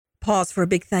pause for a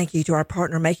big thank you to our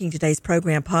partner making today's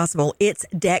program possible. It's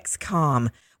Dexcom.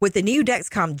 With the new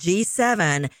Dexcom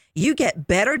G7, you get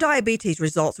better diabetes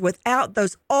results without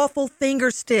those awful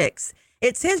finger sticks.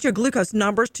 It sends your glucose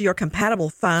numbers to your compatible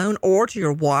phone or to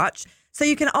your watch, so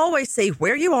you can always see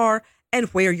where you are and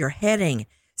where you're heading.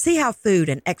 See how food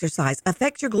and exercise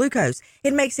affect your glucose.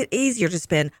 It makes it easier to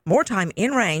spend more time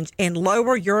in range and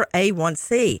lower your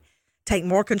A1C. Take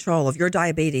more control of your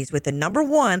diabetes with the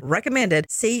 #1 recommended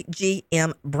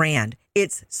CGM brand.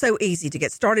 It's so easy to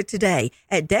get started today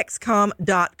at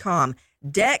Dexcom.com.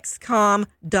 Dexcom.com.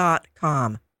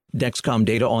 Dexcom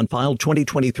data on file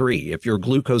 2023. If your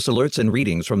glucose alerts and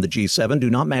readings from the G7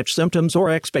 do not match symptoms or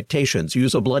expectations,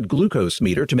 use a blood glucose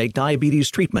meter to make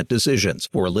diabetes treatment decisions.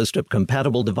 For a list of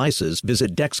compatible devices,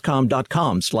 visit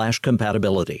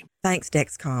Dexcom.com/compatibility. Thanks,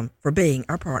 Dexcom, for being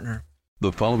our partner.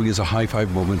 The following is a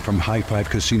high-five moment from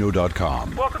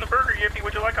highfivecasino.com. Welcome to Burger Yippee.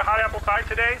 Would you like a hot apple pie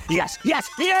today? Yes, yeah,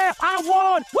 I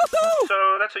won! Woohoo!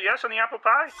 So that's a yes on the apple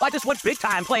pie? I just went big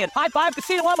time playing High Five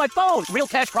Casino on my phone. Real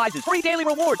cash prizes, free daily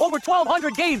rewards, over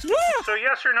 1,200 games. Yeah! So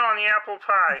yes or no on the apple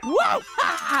pie? Whoa!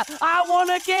 I won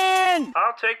again!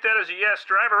 I'll take that as a yes.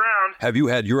 Drive around. Have you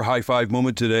had your high-five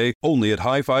moment today? Only at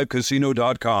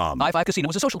highfivecasino.com. High Five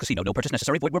Casino is a social casino. No purchase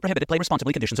necessary. Void where prohibited. Play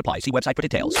responsibly. Conditions apply. See website for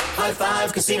details. High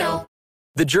Five Casino.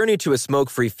 The journey to a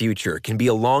smoke-free future can be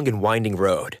a long and winding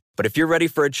road, but if you're ready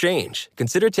for a change,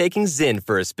 consider taking Zyn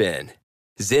for a spin.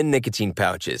 Zyn nicotine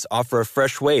pouches offer a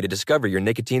fresh way to discover your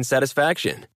nicotine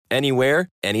satisfaction. Anywhere,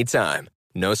 anytime.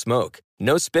 No smoke,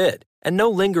 no spit, and no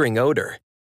lingering odor.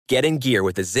 Get in gear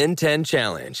with the Zyn 10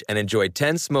 Challenge and enjoy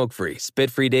 10 smoke-free,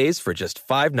 spit-free days for just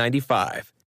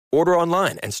 $5.95. Order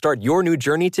online and start your new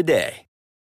journey today.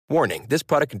 Warning, this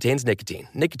product contains nicotine.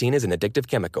 Nicotine is an addictive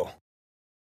chemical.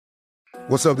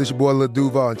 What's up, this your boy Lil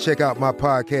Duval, and check out my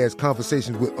podcast,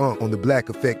 Conversations with Unc, on the Black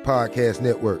Effect Podcast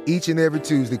Network. Each and every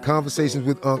Tuesday, Conversations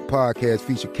with Unc podcast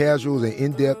feature casuals and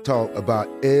in-depth talk about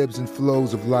ebbs and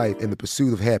flows of life and the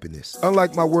pursuit of happiness.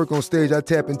 Unlike my work on stage, I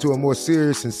tap into a more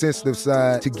serious and sensitive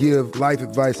side to give life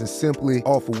advice and simply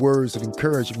offer words of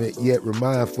encouragement, yet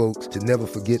remind folks to never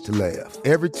forget to laugh.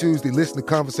 Every Tuesday, listen to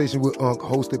Conversations with Unc,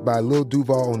 hosted by Lil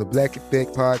Duval on the Black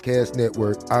Effect Podcast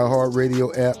Network,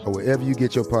 iHeartRadio app, or wherever you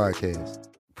get your podcasts.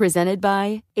 Presented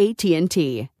by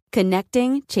AT&T.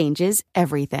 Connecting changes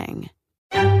everything.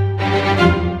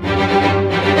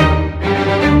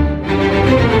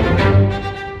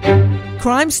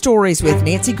 Crime Stories with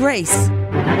Nancy Grace.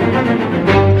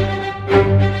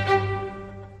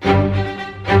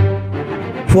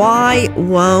 Why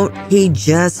won't he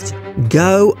just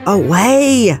go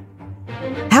away?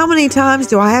 How many times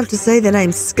do I have to say the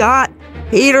name Scott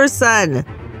Peterson?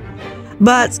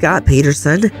 But Scott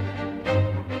Peterson,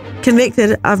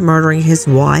 convicted of murdering his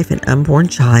wife and unborn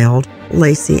child,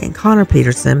 Laci and Conner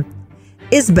Peterson,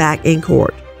 is back in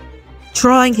court,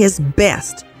 trying his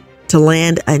best to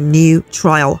land a new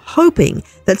trial, hoping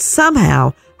that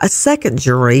somehow a second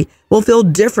jury will feel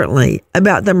differently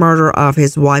about the murder of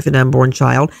his wife and unborn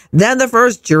child than the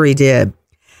first jury did.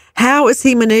 How is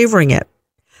he maneuvering it?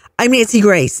 I'm Nancy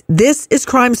Grace. This is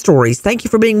Crime Stories. Thank you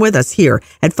for being with us here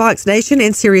at Fox Nation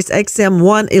and Sirius XM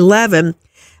 111.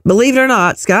 Believe it or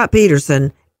not, Scott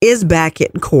Peterson is back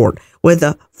in court with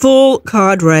a full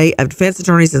cadre of defense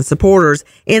attorneys and supporters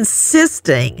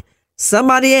insisting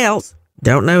somebody else,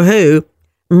 don't know who,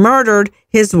 murdered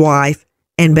his wife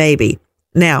and baby.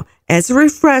 Now, as a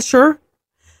refresher,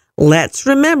 let's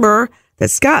remember that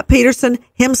Scott Peterson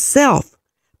himself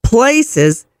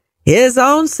places his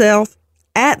own self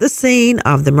at the scene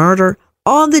of the murder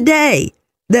on the day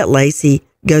that Laci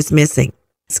goes missing.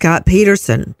 Scott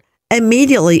Peterson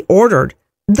immediately ordered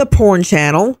the porn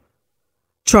channel,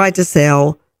 tried to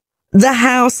sell the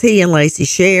house he and Laci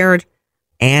shared,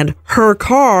 and her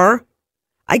car.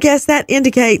 I guess that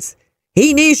indicates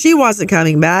he knew she wasn't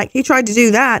coming back. He tried to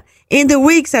do that in the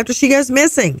weeks after she goes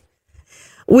missing.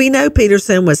 We know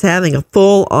Peterson was having a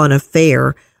full-on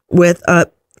affair with a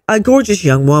gorgeous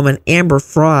young woman, Amber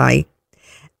Frey,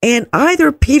 and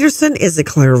either Peterson is a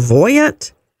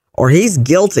clairvoyant or he's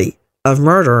guilty of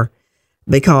murder,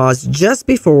 because just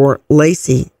before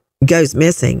Laci goes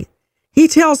missing, he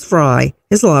tells Frey,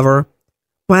 his lover,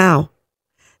 "Wow,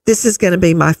 this is going to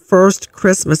be my first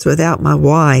Christmas without my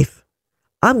wife.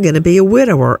 I'm going to be a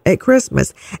widower at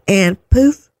Christmas." And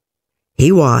poof,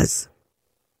 he was.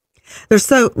 There's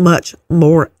so much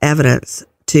more evidence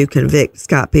to convict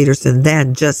Scott Peterson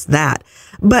than just that.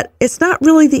 But it's not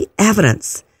really the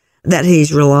evidence that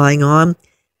he's relying on.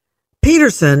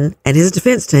 Peterson and his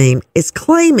defense team is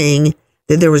claiming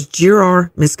that there was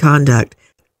juror misconduct.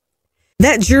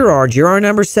 That juror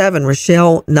number 7,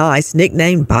 Rochelle Nice,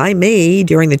 nicknamed by me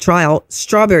during the trial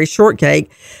Strawberry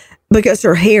Shortcake because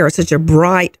her hair is such a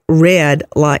bright red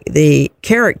like the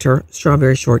character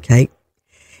Strawberry Shortcake.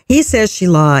 He says she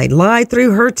lied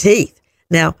through her teeth.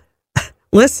 Now,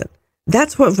 listen,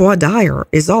 that's what voir dire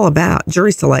is all about,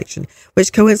 jury selection,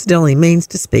 which coincidentally means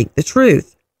to speak the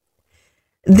truth.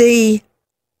 The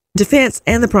defense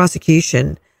and the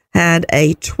prosecution had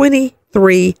a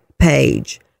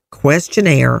 23-page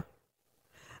questionnaire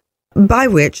by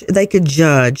which they could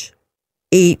judge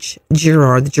each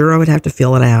juror. The juror would have to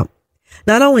fill it out.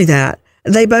 Not only that,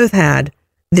 they both had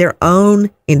their own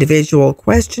individual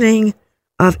questioning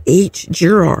of each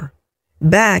juror,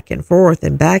 back and forth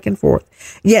and back and forth.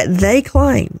 Yet they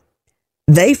claim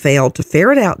they failed to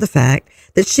ferret out the fact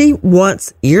that she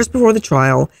once, years before the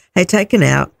trial, had taken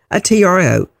out a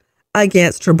TRO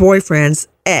against her boyfriend's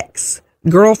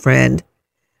ex-girlfriend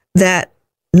that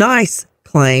Nice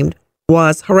claimed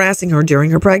was harassing her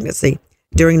during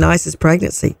Nice's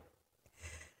pregnancy.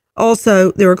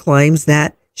 Also, there were claims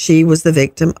that she was the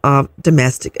victim of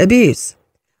domestic abuse.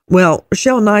 Well,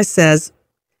 Rochelle Nice says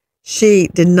she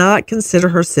did not consider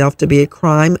herself to be a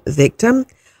crime victim,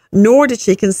 nor did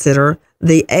she consider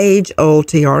the age-old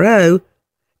TRO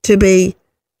to be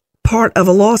part of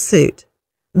a lawsuit.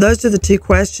 Those are the two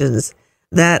questions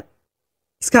that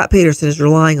Scott Peterson is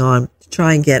relying on to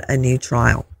try and get a new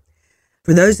trial.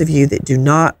 For those of you that do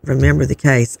not remember the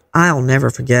case, I'll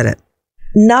never forget it.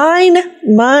 9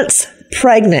 months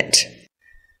pregnant,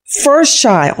 first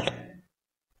child,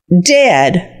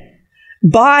 dead,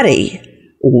 body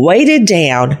weighted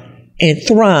down and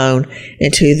thrown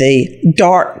into the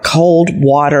dark, cold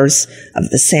waters of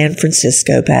the San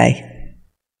Francisco Bay.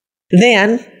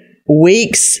 Then,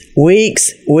 weeks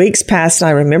passed, and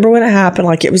I remember when it happened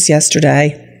like it was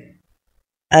yesterday.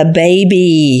 A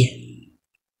baby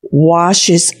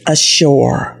washes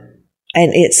ashore,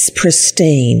 and it's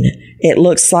pristine. It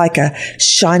looks like a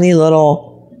shiny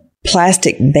little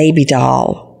plastic baby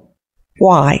doll.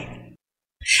 Why?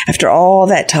 After all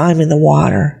that time in the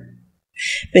water.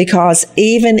 Because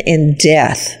even in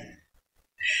death,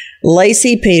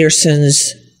 Laci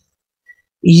Peterson's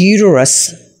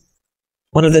uterus,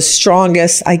 one of the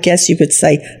strongest, I guess you could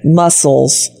say,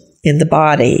 muscles in the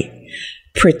body,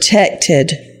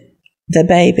 protected the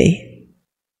baby.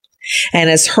 And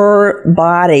as her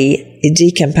body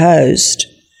decomposed,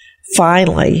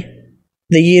 finally,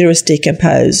 the uterus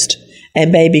decomposed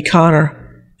and baby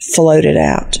Connor floated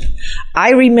out. I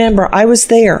remember I was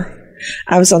there.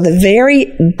 I was on the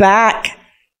very back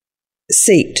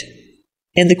seat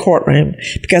in the courtroom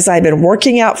because I had been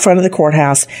working out front of the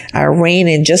courthouse. I ran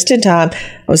in just in time.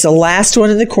 I was the last one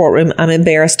in the courtroom, I'm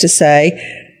embarrassed to say.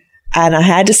 And I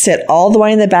had to sit all the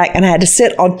way in the back, and I had to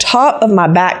sit on top of my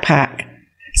backpack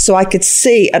so I could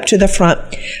see up to the front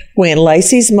when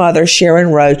Laci's mother,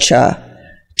 Sharon Rocha,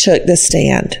 took the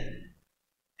stand.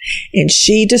 And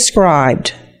she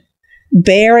described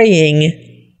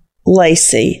burying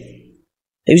Laci.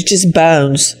 It was just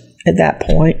bones at that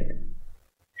point.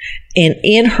 And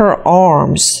in her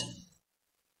arms,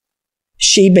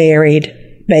 she buried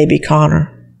baby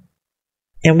Connor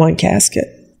in one casket.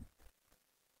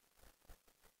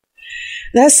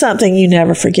 That's something you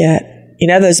never forget. You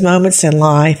know, those moments in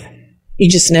life,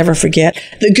 you just never forget.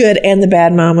 The good and the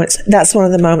bad moments. That's one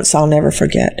of the moments I'll never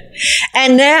forget.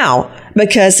 And now,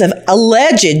 because of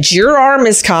alleged juror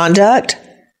misconduct,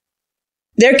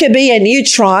 there could be a new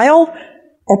trial,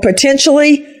 or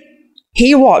potentially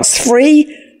he walks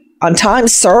free on time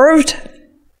served.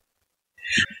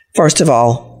 First of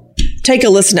all, take a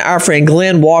listen to our friend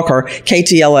Glenn Walker,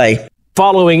 KTLA.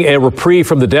 Following a reprieve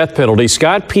from the death penalty,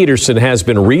 Scott Peterson has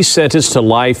been resentenced to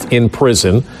life in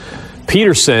prison.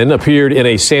 Peterson appeared in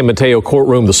a San Mateo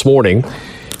courtroom this morning.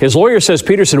 His lawyer says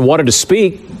Peterson wanted to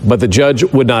speak, but the judge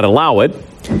would not allow it.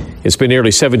 It's been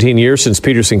nearly 17 years since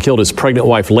Peterson killed his pregnant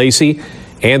wife, Laci,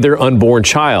 and their unborn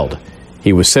child.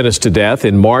 He was sentenced to death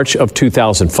in March of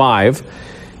 2005.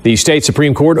 The state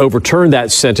Supreme Court overturned that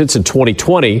sentence in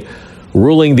 2020,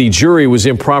 ruling the jury was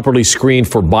improperly screened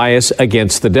for bias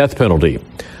against the death penalty.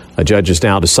 A judge is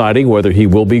now deciding whether he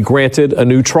will be granted a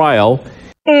new trial.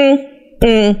 With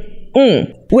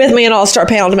me, an all-star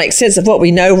panel to make sense of what we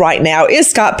know right now is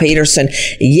Scott Peterson.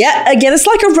 Yet again, it's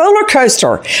like a roller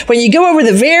coaster. When you go over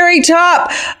the very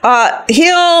top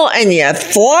hill and you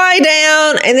fly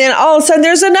down, and then all of a sudden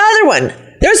there's another one.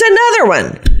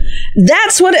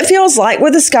 That's what it feels like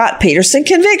with the Scott Peterson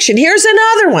conviction. Here's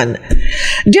another one.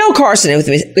 Dale Carson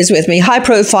is with me,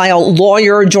 high-profile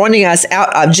lawyer joining us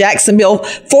out of Jacksonville,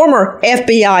 former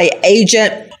FBI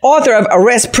agent. author of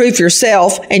Arrest Proof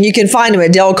Yourself, and you can find him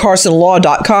at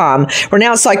DaleCarsonLaw.com.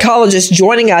 Renowned psychologist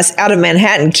joining us out of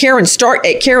Manhattan, Karen Stark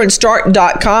at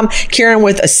KarenStark.com. Karen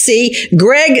with a C.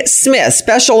 Greg Smith,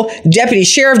 Special Deputy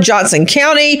Sheriff, Johnson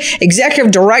County,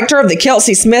 Executive Director of the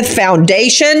Kelsey Smith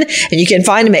Foundation, and you can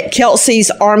find him at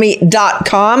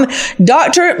Kelsey'sArmy.com.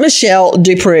 Dr. Michelle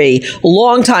Dupree,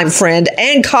 longtime friend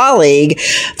and colleague,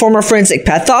 former forensic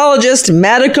pathologist,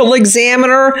 medical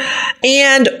examiner,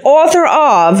 and author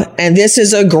of, and this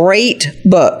is a great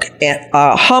book,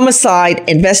 a homicide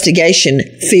investigation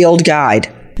field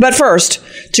guide. But first,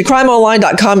 to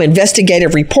crimeonline.com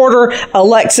investigative reporter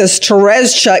Alexis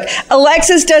Tereszcuk.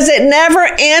 Alexis, does it never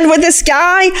end with this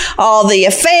guy? All the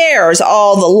affairs,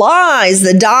 all the lies,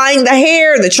 the dyeing the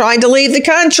hair, the trying to leave the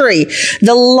country,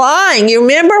 the lying. You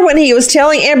remember when he was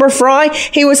telling Amber Frey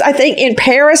he was, I think, in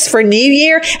Paris for New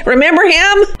Year? Remember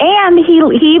him? And he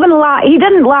even lied. He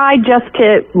didn't lie just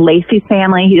to Lacey's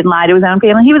family. He didn't lie to his own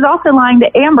family. He was also lying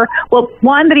to Amber. Well,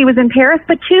 one, that he was in Paris,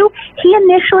 but two, he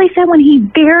initially said when he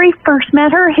very first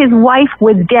met her, his wife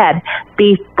was dead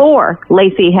before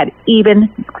Lacey had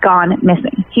even gone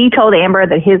missing. He told Amber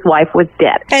that his wife was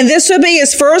dead. And this would be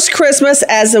his first Christmas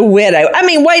as a widow. I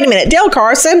mean, wait a minute. Dale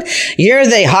Carson, you're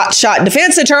the hotshot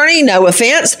defense attorney, no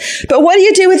offense. But what do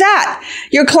you do with that?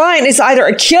 Your client is either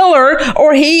a killer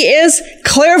or he is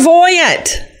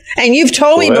clairvoyant. And you've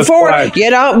told me before, right, you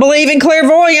don't believe in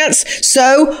clairvoyance.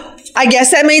 So I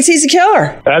guess that means he's a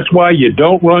killer. That's why you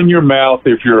don't run your mouth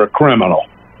if you're a criminal.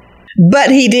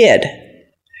 But he did.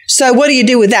 So what do you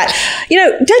do with that? You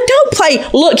know, don't play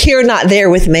look here, not there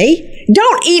with me.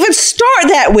 Don't even start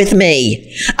that with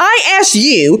me. I asked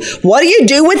you, what do you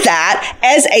do with that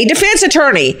as a defense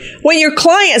attorney? When your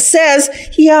client says,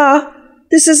 yeah,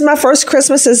 this is my first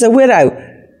Christmas as a widow.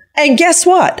 And guess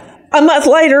what? A month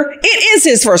later, it is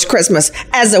his first Christmas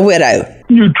as a widow.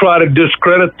 You try to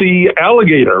discredit the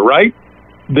alligator, right?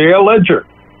 The alleger.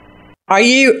 Are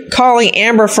you calling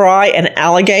Amber Frey an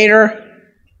alligator?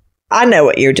 I know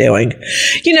what you're doing.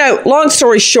 You know, long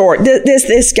story short,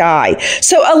 this guy.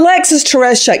 So Alexis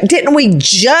Tereszcuk, didn't we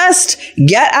just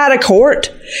get out of court?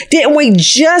 Didn't we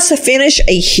just finish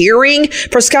a hearing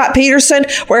for Scott Peterson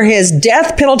where his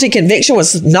death penalty conviction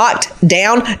was knocked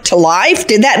down to life?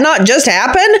 Did that not just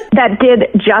happen? That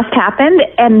did just happen.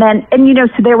 And you know,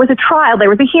 so there was a trial. There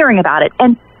was a hearing about it.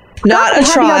 And not a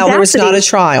trial. There was not a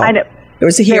trial. I know. There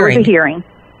was a hearing. There was a hearing.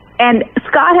 And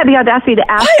Scott had the audacity to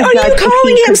ask Why are you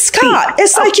calling him Scott?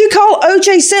 It's like you call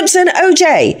O.J. Simpson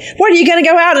O.J. What, are you going to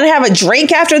go out and have a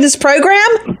drink after this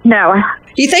program? No.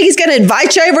 You think he's going to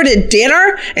invite you over to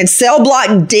dinner in cell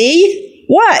block D?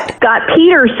 What? Scott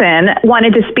Peterson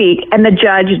wanted to speak, and the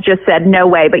judge just said, no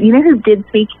way. But you know who did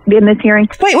speak in this hearing?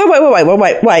 Wait.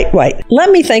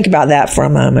 Let me think about that for a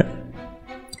moment.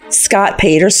 Scott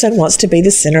Peterson wants to be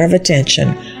the center of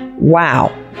attention.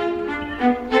 Wow.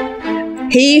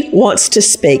 He wants to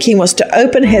speak. He wants to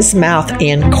open his mouth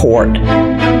in court.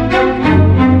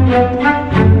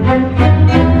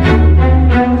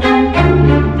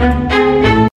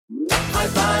 High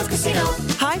Five Casino.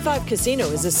 High Five Casino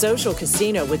is a social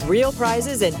casino with real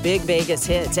prizes and big Vegas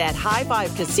hits at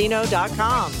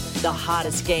highfivecasino.com. The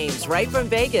hottest games right from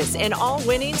Vegas, and all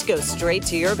winnings go straight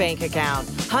to your bank account.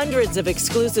 Hundreds of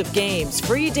exclusive games,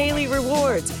 free daily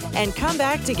rewards, and come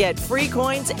back to get free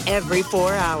coins every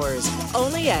 4 hours.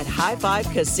 Only at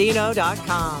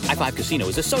highfivecasino.com. High Five Casino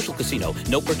is a social casino.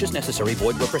 No purchase necessary.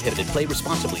 Void where prohibited. Play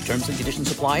responsibly. Terms and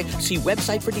conditions apply. See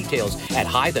website for details at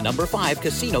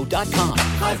high5casino.com.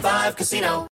 High Five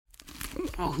Casino.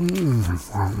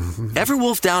 Ever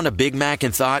wolfed down a Big Mac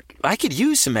and thought, I could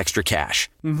use some extra cash?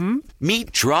 Mm-hmm.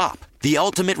 Meet Drop, the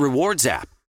ultimate rewards app.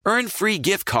 Earn free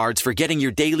gift cards for getting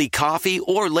your daily coffee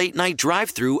or late night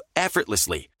drive-thru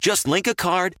effortlessly. Just link a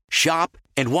card, shop,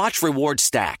 and watch rewards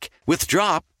stack. With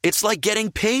Drop, it's like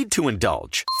getting paid to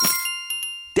indulge.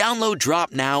 Download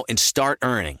Drop now and start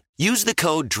earning. Use the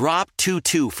code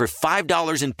DROP22 for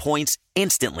 $5 in points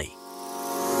instantly.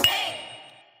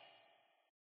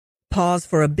 Pause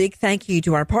for a big thank you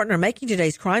to our partner making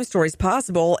today's crime stories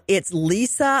possible. It's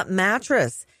Leesa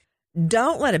Mattress.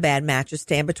 Don't let a bad mattress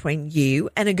stand between you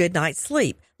and a good night's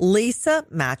sleep.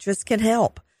 Leesa Mattress can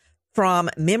help. From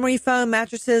memory foam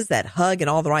mattresses that hug in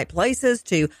all the right places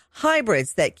to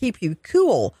hybrids that keep you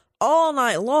cool all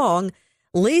night long,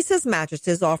 Leesa's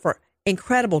mattresses offer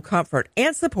incredible comfort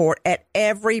and support at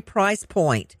every price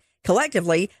point.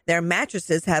 Collectively, their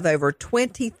mattresses have over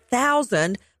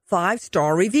 20,000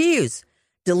 5-star reviews.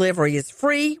 Delivery is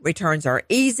free, returns are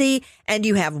easy, and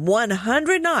you have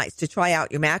 100 nights to try out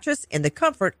your mattress in the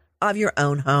comfort of your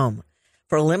own home.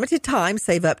 For a limited time,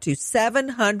 save up to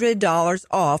 $700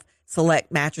 off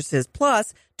select mattresses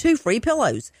plus 2 free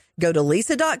pillows. Go to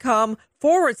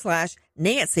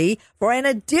leesa.com/Nancy for an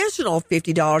additional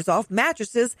 $50 off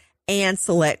mattresses and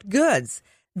select goods.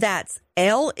 That's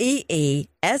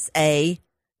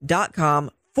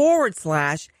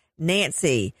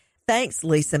LEESA.com/Nancy. Thanks,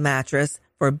 Leesa Mattress,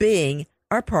 for being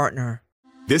our partner.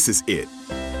 This is it.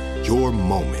 Your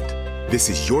moment. This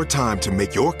is your time to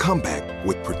make your comeback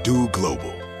with Purdue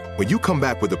Global. When you come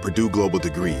back with a Purdue Global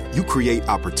degree, you create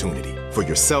opportunity for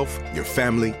yourself, your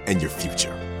family, and your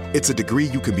future. It's a degree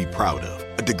you can be proud of,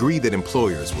 a degree that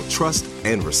employers will trust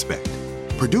and respect.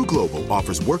 Purdue Global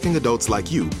offers working adults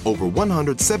like you over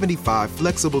 175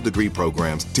 flexible degree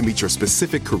programs to meet your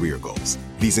specific career goals.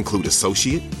 These include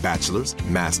associate, bachelor's,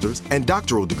 master's, and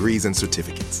doctoral degrees and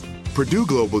certificates. Purdue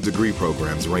Global degree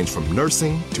programs range from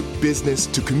nursing to business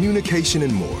to communication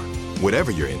and more.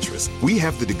 Whatever your interest, we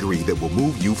have the degree that will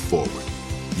move you forward.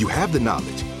 You have the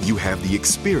knowledge, you have the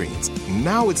experience.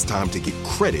 Now it's time to get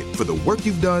credit for the work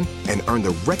you've done and earn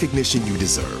the recognition you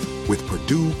deserve with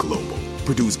Purdue Global,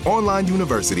 Purdue's online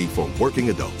university for working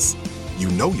adults. You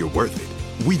know you're worth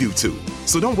it. We do too.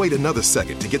 So don't wait another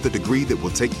second to get the degree that will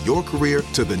take your career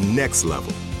to the next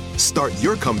level. Start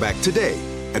your comeback today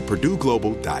at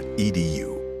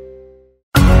purdueglobal.edu.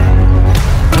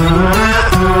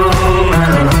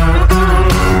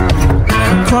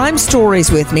 Crime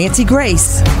Stories with Nancy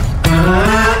Grace.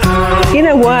 You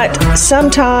know what?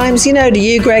 Sometimes, to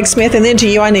you, Greg Smith, and then to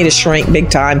you, I need to shrink big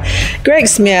time. Greg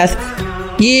Smith,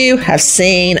 you have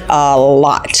seen a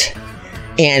lot.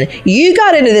 And you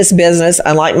got into this business,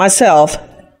 unlike myself.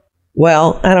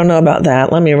 Well, I don't know about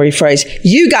that. Let me rephrase.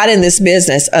 You got in this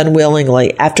business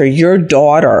unwillingly after your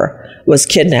daughter was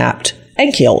kidnapped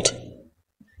and killed.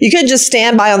 You couldn't just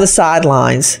stand by on the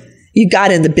sidelines. You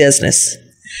got in the business.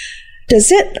 Does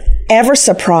it ever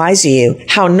surprise you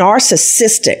how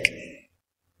narcissistic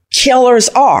killers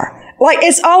are? Like,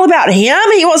 it's all about him.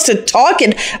 He wants to talk,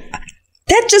 and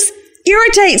that just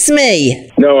irritates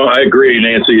me. No, I agree,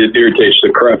 Nancy. It irritates the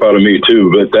crap out of me, too.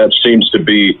 But that seems to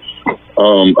be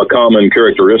a common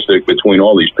characteristic between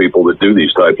all these people that do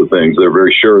these types of things. They're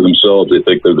very sure of themselves. They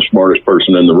think they're the smartest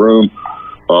person in the room.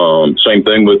 Same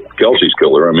thing with Kelsey's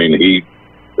killer. I mean,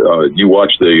 you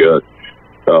watch the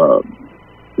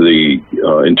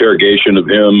interrogation of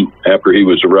him after he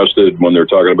was arrested when they're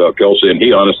talking about Kelsey, and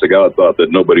he, honest to God, thought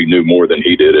that nobody knew more than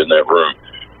he did in that room.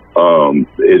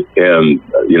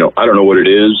 I don't know what it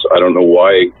is. I don't know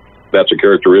why that's a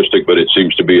characteristic, but it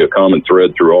seems to be a common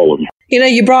thread through all of them.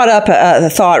 You brought up the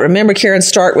thought. Remember Karen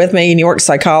Stark with me, New York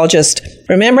psychologist?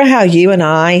 Remember how you and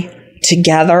I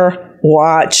together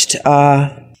watched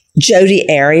Jodi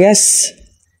Arias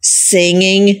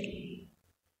singing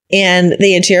in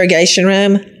the interrogation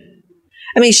room?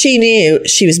 I mean, she knew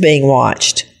she was being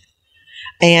watched.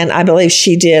 And I believe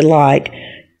she did like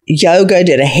yoga,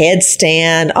 did a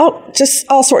headstand, just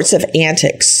all sorts of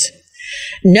antics.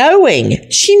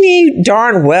 She knew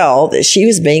darn well that she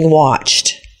was being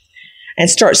watched, and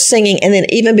start singing. And then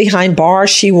even behind bars,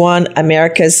 she won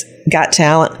America's Got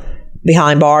Talent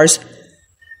behind bars.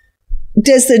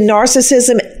 Does the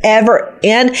narcissism ever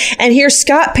end? And here's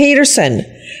Scott Peterson,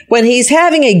 when he's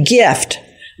having a gift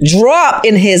drop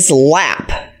in his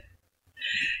lap,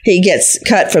 he gets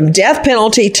cut from death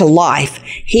penalty to life.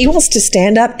 He wants to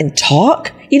stand up and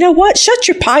talk. You know what? Shut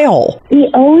your pie hole. He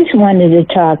always wanted to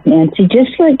talk, Nancy.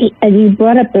 Just like you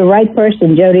brought up the right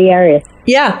person, Jodi Arias.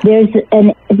 Yeah.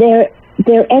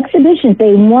 They're exhibitions.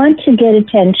 They want to get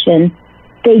attention.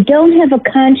 They don't have a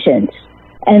conscience.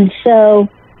 And so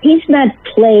he's not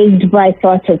plagued by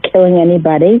thoughts of killing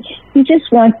anybody. He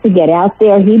just wants to get out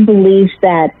there. He believes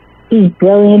that he's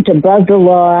brilliant, above the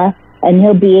law, and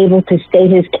he'll be able to state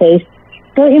his case.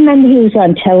 Don't you remember he was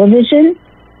on television?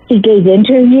 He gave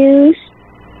interviews.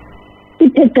 He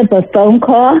picked up a phone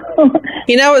call.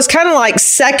 It's kind of like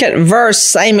second verse,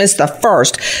 same as the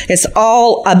first. It's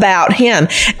all about him.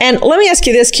 And let me ask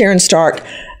you this, Karen Stark.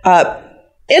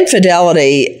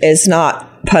 Infidelity is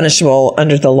not punishable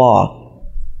under the law.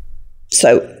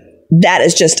 So that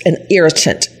is just an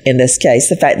irritant in this case,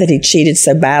 the fact that he cheated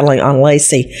so badly on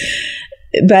Lacey.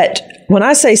 But when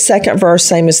I say second verse,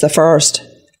 same as the first,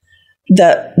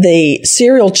 the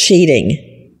serial cheating,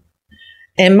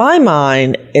 in my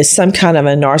mind, is some kind of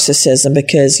a narcissism,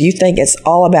 because you think it's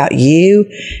all about you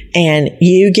and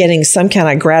you getting some kind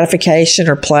of gratification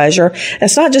or pleasure.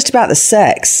 It's not just about the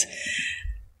sex.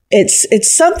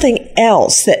 It's something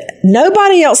else that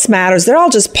nobody else matters. They're all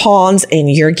just pawns in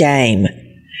your game.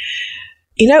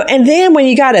 And then when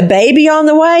you got a baby on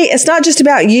the way, it's not just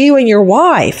about you and your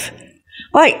wife.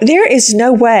 Like, there is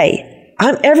no way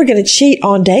I'm ever going to cheat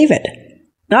on David.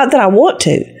 Not that I want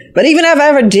to, But even if I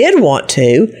ever did want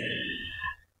to,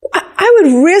 I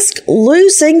would risk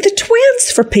losing the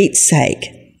twins for Pete's sake.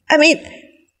 I mean,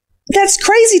 that's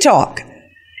crazy talk.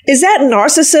 Is that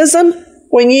narcissism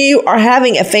when you are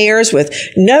having affairs with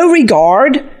no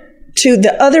regard to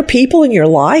the other people in your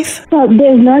life? Well,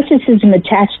 there's narcissism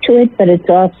attached to it, but it's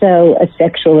also a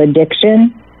sexual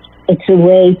addiction. It's a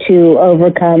way to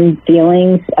overcome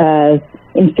feelings of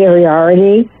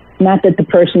inferiority. Not that the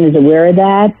person is aware of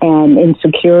that, and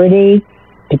insecurity,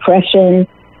 depression.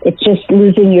 It's just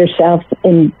losing yourself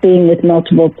in being with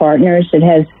multiple partners. It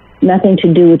has nothing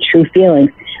to do with true feelings.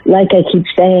 Like I keep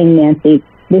saying, Nancy,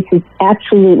 this is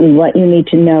absolutely what you need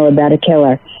to know about a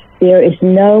killer. There is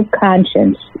no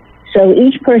conscience. So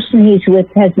each person he's with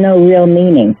has no real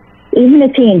meaning. Even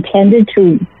if he intended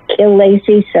to kill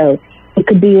Laci so it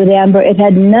could be with Amber, it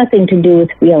had nothing to do with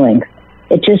feelings.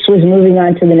 It just was moving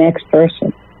on to the next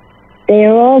person. They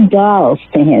are all dolls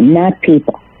to him, not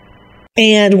people.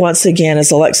 And once again,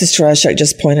 as Alexis Tereszcuk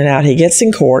just pointed out, he gets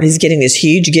in court. He's getting this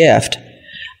huge gift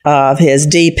of his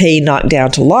DP knocked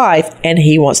down to life, and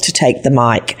he wants to take the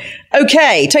mic.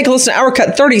 Okay, take a listen to Our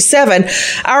Cut 37,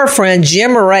 our friend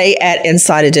Jim Murray at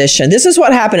Inside Edition. This is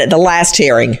what happened at the last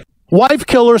hearing. Wife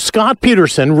killer Scott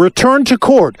Peterson returned to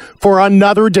court for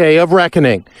another day of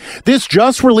reckoning. This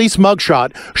just-released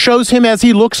mugshot shows him as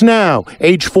he looks now,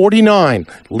 age 49,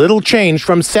 little changed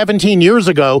from 17 years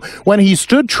ago when he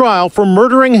stood trial for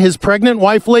murdering his pregnant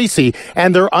wife Laci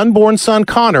and their unborn son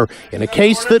Connor in a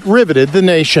case that riveted the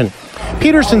nation.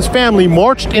 Peterson's family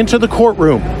marched into the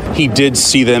courtroom. He did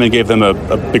see them and gave them a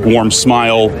big warm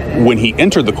smile when he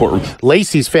entered the courtroom.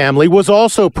 Laci's family was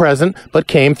also present, but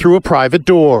came through a private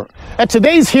door. At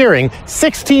today's hearing,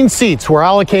 16 seats were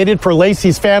allocated for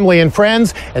Laci's family and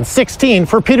friends and 16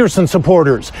 for Peterson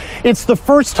supporters. It's the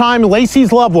first time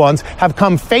Laci's loved ones have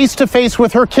come face-to-face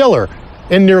with her killer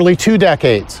in nearly 2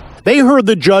 decades. They heard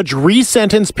the judge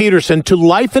re-sentence Peterson to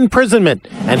life imprisonment,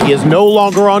 and he is no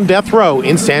longer on death row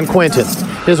in San Quentin.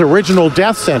 His original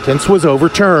death sentence was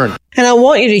overturned. And I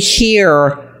want you to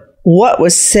hear what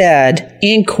was said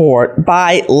in court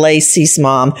by Laci's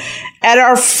mom at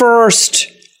our first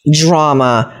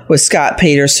drama with Scott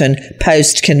Peterson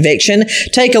post-conviction.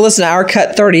 Take a listen to Our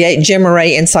Cut 38, Jim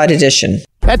Murray, Inside Edition.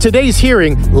 At today's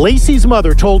hearing, Laci's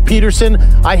mother told Peterson,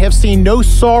 "I have seen no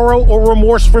sorrow or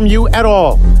remorse from you at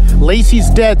all. Laci's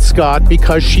dead, Scott,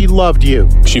 because she loved you."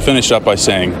 She finished up by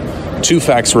saying, 2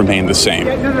 facts remain the same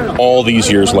all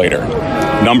these years later.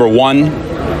 Number 1,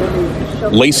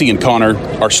 Laci and Connor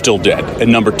are still dead.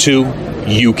 And number 2,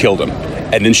 you killed him.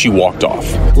 And then she walked off.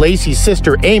 Laci's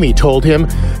sister Amy told him,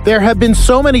 "There have been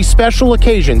so many special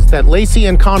occasions that Laci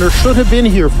and Connor should have been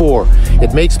here for.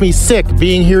 It makes me sick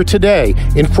being here today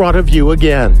in front of you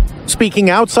again." Speaking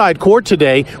outside court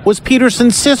today was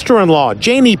Peterson's sister-in-law,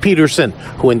 Jamie Peterson,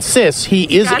 who insists he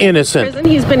is innocent.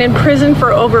 He's been in prison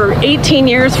for over 18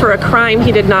 years for a crime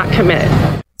he did not commit.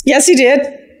 Yes, he did.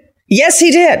 Yes,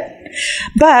 he did.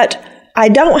 But I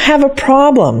don't have a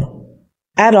problem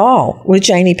at all with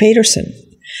Jamie Peterson,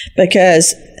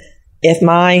 because if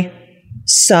my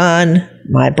son,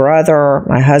 my brother,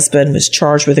 my husband was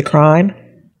charged with a crime,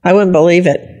 I wouldn't believe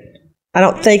it. I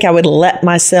don't think I would let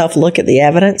myself look at the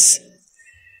evidence.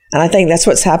 And I think that's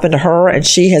what's happened to her. And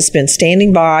she has been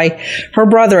standing by her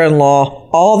brother-in-law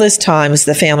all this time as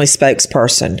the family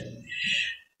spokesperson.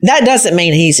 That doesn't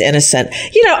mean he's innocent.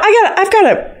 You know, I've got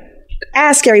to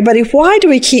ask everybody, why do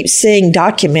we keep seeing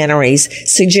documentaries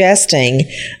suggesting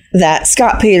that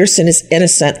Scott Peterson is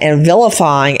innocent and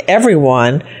vilifying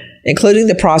everyone, including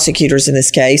the prosecutors in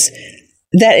this case,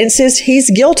 that insists he's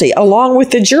guilty along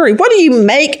with the jury? What do you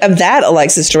make of that,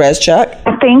 Alexis Tereszcuk?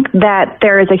 I think that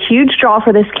there is a huge draw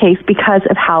for this case because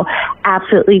of how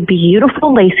absolutely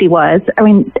beautiful Laci was. I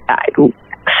mean,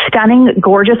 stunning,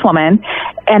 gorgeous woman.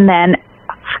 And then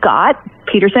Scott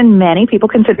Peterson, many people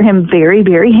consider him very,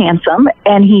 very handsome,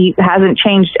 and he hasn't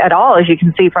changed at all, as you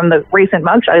can see from the recent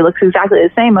mugshot. He looks exactly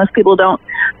the same. Most people don't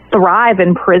thrive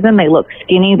in prison. They look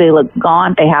skinny. They look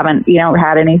gaunt. They haven't,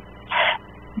 had any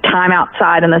time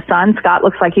outside in the sun. Scott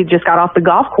looks like he just got off the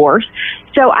golf course.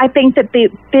 So I think that the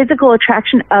physical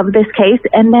attraction of this case,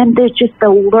 and then there's just the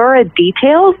lurid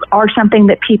details, are something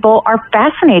that people are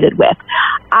fascinated with.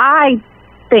 I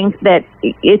think that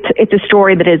it's a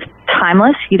story that is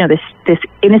timeless. This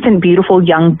innocent, beautiful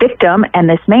young victim and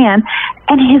this man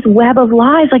and his web of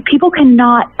lies. Like, people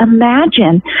cannot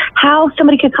imagine how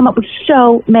somebody could come up with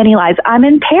so many lies. I'm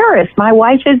in Paris. My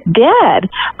wife is dead.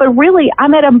 But really,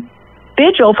 I'm at a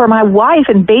vigil for my wife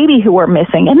and baby who are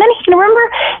missing. And then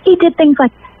he did things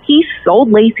like he sold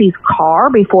Laci's car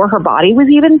before her body was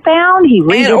even found. He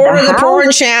redid and ordered the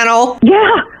porn channel.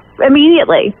 Yeah.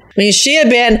 immediately. I mean, she had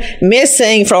been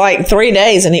missing for like 3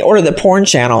 days, and he ordered the porn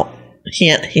channel.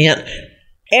 Hint, hint.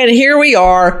 And here we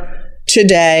are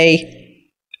today,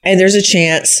 and there's a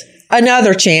chance,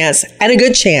 another chance, and a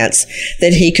good chance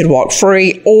that he could walk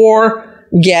free or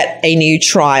get a new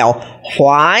trial.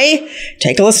 Why?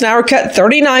 Take a listen to our cut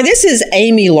 39. This is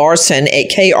Amy Larson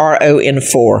at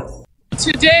KRON4.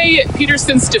 Today,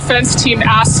 Peterson's defense team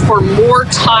asked for more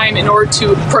time in order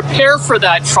to prepare for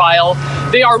that trial.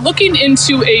 They are looking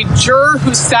into a juror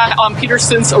who sat on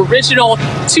Peterson's original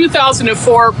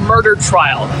 2004 murder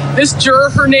trial. This juror,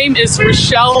 her name is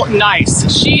Rochelle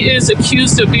Nice. She is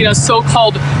accused of being a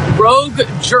so-called rogue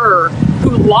juror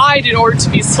who lied in order to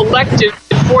be selected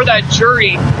for that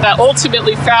jury that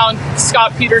ultimately found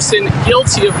Scott Peterson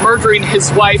guilty of murdering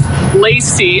his wife,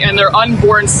 Lacey, and their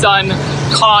unborn son,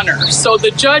 Connor. So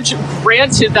the judge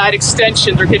granted that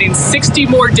extension. They're getting 60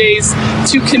 more days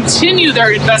to continue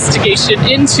their investigation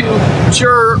into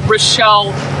juror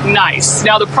Rochelle Nice.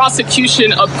 Now, the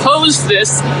prosecution opposed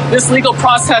this. This legal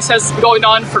process has been going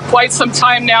on for quite some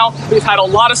time now. We've had a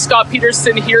lot of Scott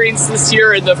Peterson hearings this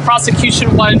year, and the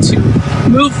prosecution wanted to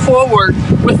move forward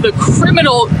with the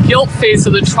criminal guilt phase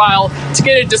of the trial to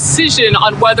get a decision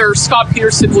on whether Scott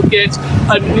Peterson will get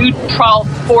a new trial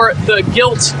for the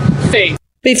guilt phase.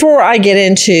 Before I get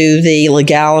into the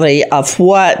legality of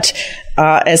what,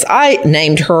 as I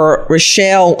named her,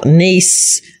 Rochelle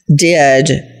Nice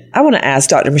did, I want to ask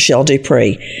Dr. Michelle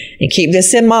Dupree, and keep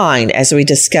this in mind as we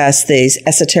discuss these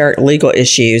esoteric legal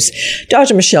issues.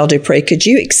 Dr. Michelle Dupree, could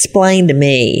you explain to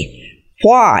me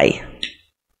why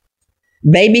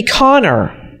baby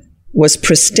Connor was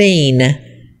pristine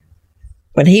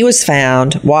when he was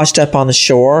found washed up on the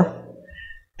shore,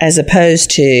 as opposed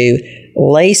to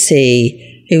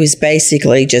Lacey, who was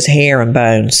basically just hair and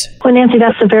bones? Well, Nancy,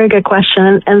 that's a very good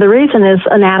question. And the reason is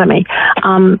anatomy.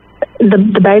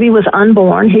 The baby was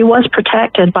unborn. He was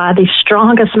protected by the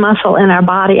strongest muscle in our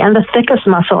body and the thickest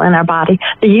muscle in our body,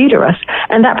 the uterus.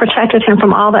 And that protected him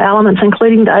from all the elements,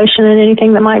 including the ocean and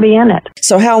anything that might be in it.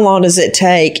 So how long does it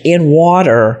take in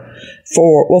water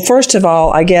for, well, first of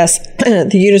all, I guess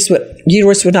the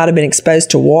uterus would not have been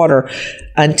exposed to water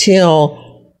until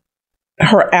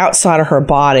her outside of her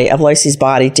body, of Lacey's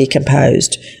body,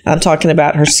 decomposed. I'm talking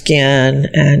about her skin,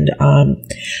 and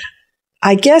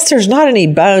I guess there's not any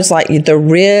bones, like the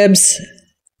ribs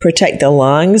protect the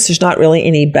lungs. There's not really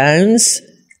any bones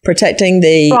protecting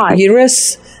the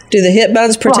uterus. Do the hip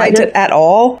bones protect it at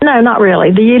all? No, not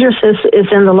really. The uterus is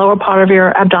in the lower part of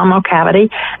your abdominal cavity,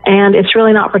 and it's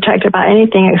really not protected by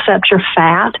anything except your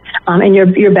fat and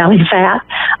your belly fat.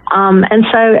 And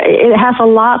so it has a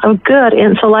lot of good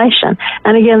insulation.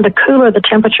 And again, the cooler the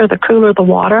temperature, the cooler the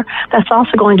water, that's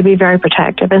also going to be very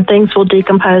protective, and things will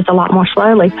decompose a lot more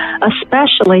slowly,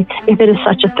 especially if it is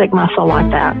such a thick muscle like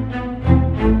that.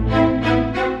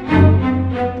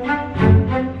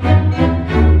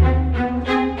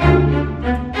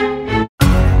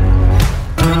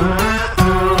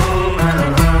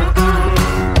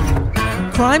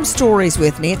 Crime Stories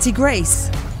with Nancy Grace.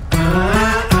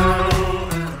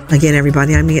 Again,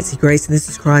 everybody, I'm Nancy Grace, and this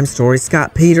is Crime Stories.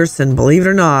 Scott Peterson, believe it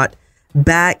or not,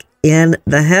 back in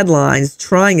the headlines,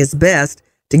 trying his best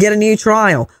to get a new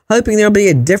trial, hoping there'll be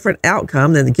a different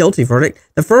outcome than the guilty verdict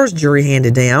the first jury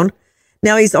handed down.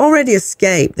 Now, he's already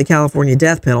escaped the California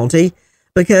death penalty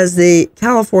because the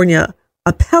California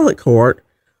Appellate Court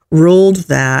ruled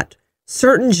that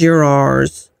certain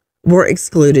jurors were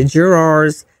excluded,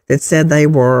 jurors that said they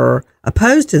were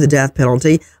opposed to the death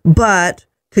penalty, but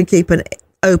could keep an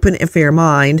open and fair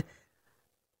mind.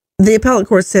 The appellate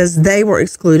court says they were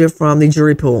excluded from the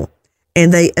jury pool,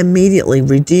 and they immediately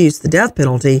reduced the death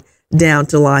penalty down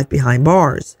to life behind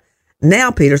bars.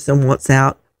 Now Peterson wants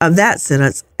out of that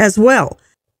sentence as well.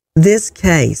 This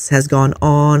case has gone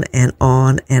on and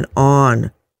on and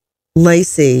on.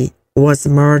 Lacey was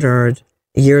murdered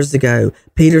years ago.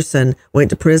 Peterson went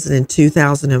to prison in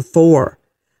 2004.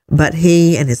 But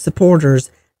he and his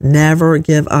supporters never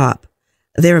give up.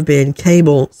 There have been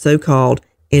cable so-called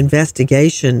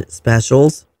investigation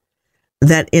specials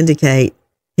that indicate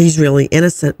he's really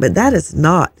innocent, but that is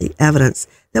not the evidence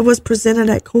that was presented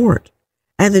at court.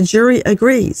 And the jury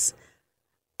agrees.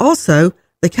 Also,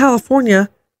 the California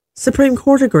Supreme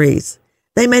Court agrees.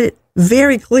 They made it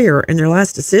very clear in their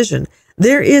last decision.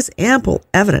 There is ample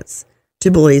evidence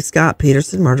to believe Scott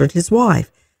Peterson murdered his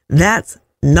wife. That's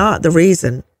not the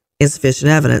reason. Insufficient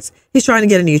evidence. He's trying to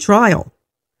get a new trial.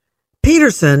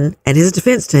 Peterson and his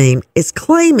defense team is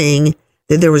claiming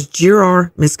that there was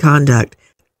juror misconduct.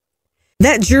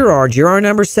 That juror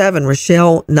number 7,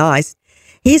 Rochelle Nice,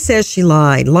 he says she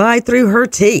lied through her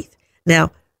teeth.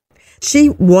 Now, She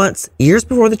once, years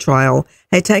before the trial,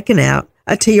 had taken out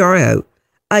a TRO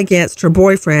against her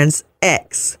boyfriend's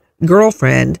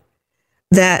ex-girlfriend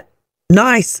that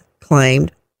Nice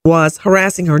claimed was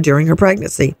harassing her during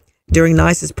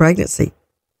Nice's pregnancy.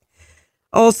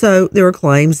 Also, there were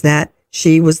claims that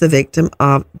she was the victim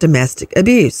of domestic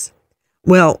abuse.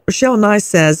 Well, Rochelle Nice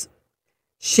says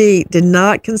she did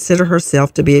not consider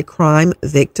herself to be a crime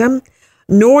victim,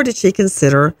 nor did she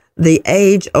consider the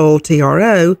age-old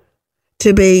TRO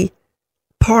to be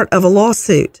part of a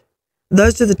lawsuit.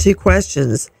 Those are the two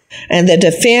questions. And the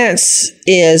defense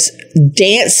is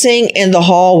dancing in the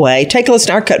hallway. Take a listen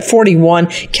to our cut 41,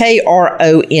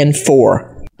 KRON4.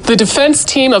 The defense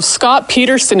team of Scott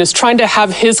Peterson is trying to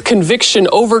have his conviction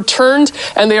overturned,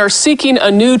 and they are seeking a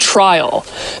new trial.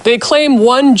 They claim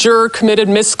one juror committed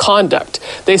misconduct.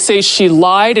 They say she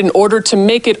lied in order to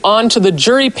make it onto the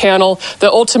jury panel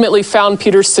that ultimately found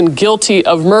Peterson guilty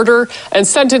of murder and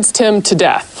sentenced him to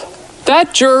death.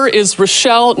 That juror is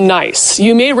Rochelle Nice.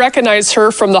 You may recognize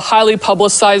her from the highly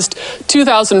publicized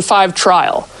 2005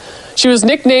 trial. She was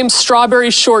nicknamed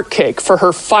Strawberry Shortcake for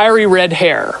her fiery red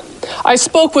hair. I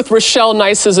spoke with Rochelle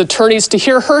Nice's attorneys to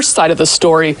hear her side of the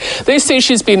story. They say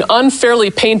she's been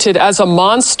unfairly painted as a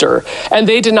monster, and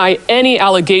they deny any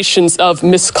allegations of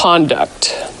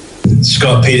misconduct.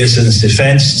 Scott Peterson's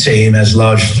defense team has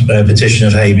lodged a petition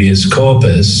of habeas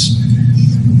corpus,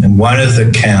 and one of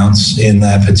the counts in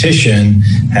that petition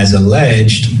has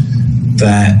alleged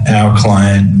that our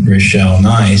client, Rochelle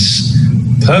Nice,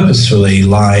 purposefully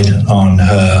lied on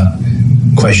her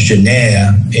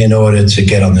questionnaire in order to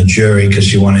get on the jury because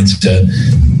she wanted to,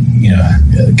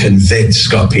 convict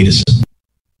Scott Peterson.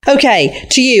 Okay,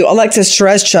 to you, Alexis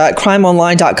Tereszczuk,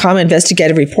 crimeonline.com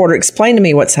investigative reporter. Explain to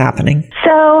me what's happening.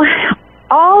 So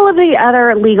all of the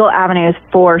other legal avenues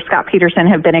for Scott Peterson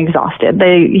have been exhausted.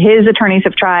 His attorneys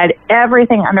have tried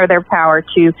everything under their power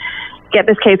to get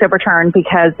this case overturned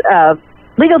because of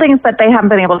legal things, but they haven't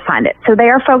been able to find it. So they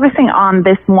are focusing on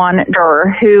this one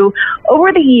juror who,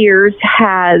 over the years,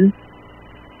 has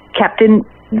kept in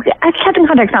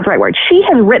contact, not the right word. She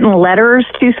has written letters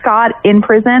to Scott in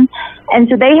prison, and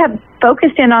so they have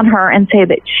focused in on her and say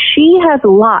that she has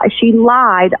lied. She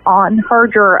lied on her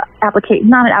juror application,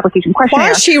 not an application, questionnaire.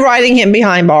 Why is she writing him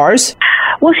behind bars?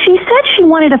 Well, she said she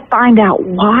wanted to find out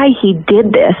why he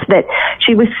did this, that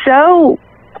she was so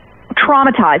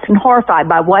traumatized and horrified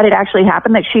by what had actually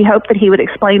happened that she hoped that he would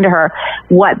explain to her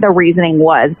what the reasoning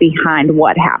was behind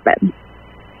what happened.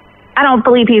 I don't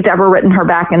believe he's ever written her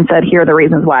back and said, here are the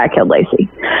reasons why I killed Lacey.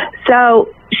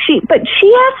 So she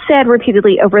has said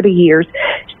repeatedly over the years,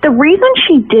 the reason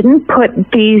she didn't put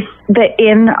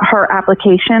in her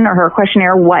application or her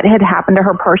questionnaire what had happened to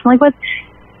her personally was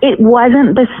it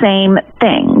wasn't the same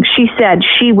thing. She said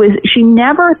she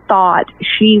never thought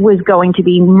she was going to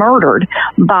be murdered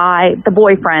by the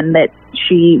boyfriend that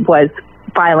she was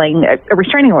filing a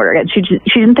restraining order against.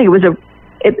 She didn't think it was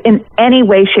in any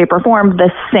way, shape, or form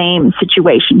the same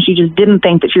situation. She just didn't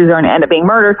think that she was going to end up being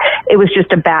murdered. It was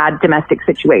just a bad domestic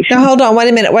situation. Now, hold on. Wait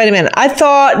a minute. I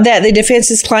thought that the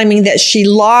defense is claiming that she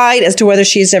lied as to whether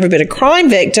she's ever been a crime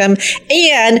victim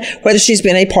and whether she's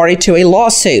been a party to a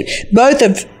lawsuit, both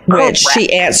of which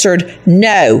she answered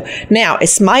no. Now,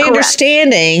 it's my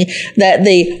understanding that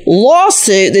the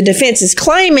lawsuit the defense is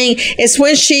claiming is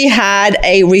when she had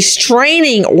a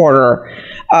restraining order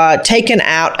taken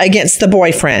out against the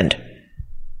boyfriend.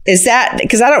 Is that,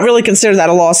 because I don't really consider that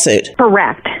a lawsuit.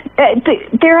 Correct.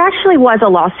 There actually was a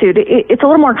lawsuit. It's a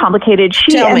little more complicated.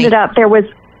 There was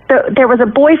a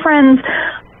boyfriend's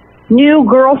new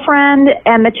girlfriend,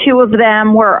 and the two of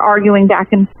them were arguing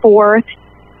back and forth.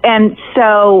 And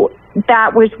so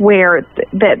that was where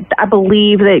I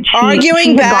believe that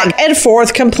arguing back and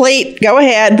forth, complete. Go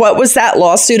ahead. What was that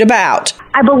lawsuit about?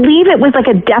 I believe it was like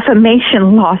a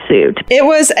defamation lawsuit. It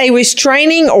was a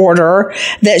restraining order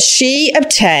that she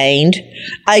obtained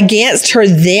against her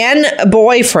then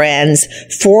boyfriend's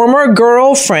former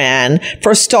girlfriend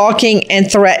for stalking and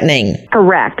threatening.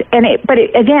 Correct. But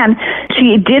again,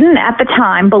 she didn't at the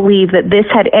time believe that this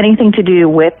had anything to do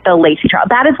with the Lacey trial.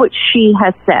 That is what she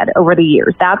has said over the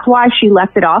years. That's why she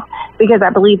left it off, because I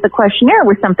believe the questionnaire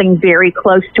was something very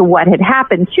close to what had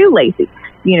happened to Lacey.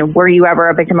 Were you ever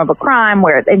a victim of a crime?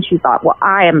 And she thought, well,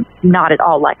 I am not at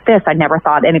all like this. I never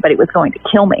thought anybody was going to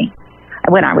kill me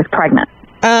when I was pregnant.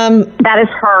 That is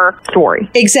her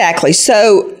story. Exactly.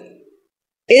 So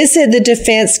is it the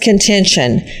defense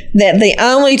contention that the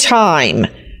only time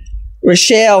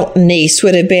Rochelle Neese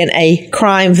would have been a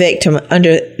crime victim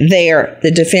under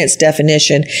the defense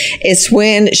definition. It's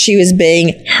when she was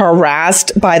being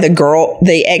harassed by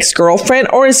the ex-girlfriend,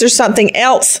 or is there something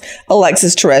else,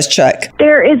 Alexis Tereszcuk?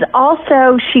 There is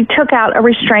also, she took out a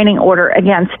restraining order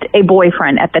against a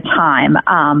boyfriend at the time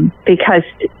because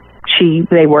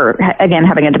they were, again,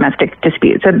 having a domestic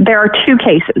dispute. So there are two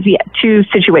cases, two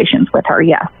situations with her,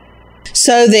 yes.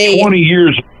 So 20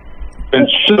 years been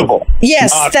civil.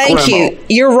 Yes, thank criminal. you.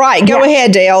 You're right. Go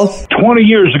ahead, Dale. 20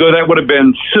 years ago, that would have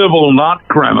been civil, not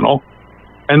criminal.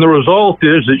 And the result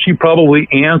is that she probably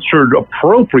answered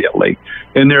appropriately.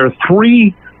 And there are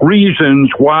three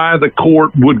reasons why the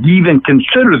court would even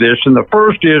consider this. And the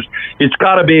first is it's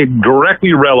got to be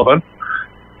directly relevant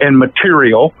and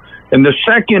material. And the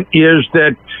second is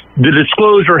that the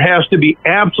disclosure has to be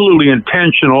absolutely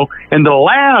intentional. And the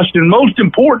last and most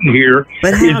important here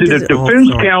is that if defense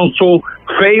counsel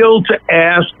failed to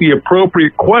ask the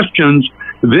appropriate questions,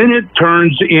 then it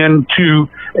turns into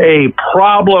a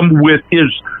problem with his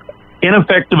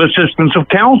ineffective assistance of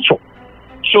counsel.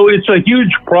 So it's a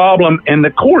huge problem, and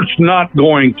the court's not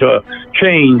going to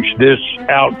change this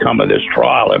outcome of this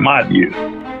trial, in my view.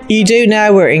 You do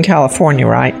know we're in California,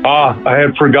 right? I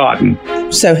had forgotten.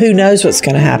 So who knows what's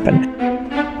going to happen?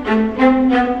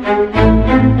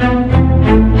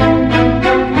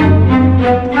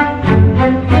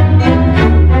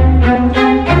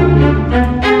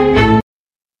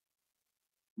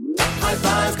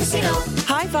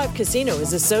 High Five Casino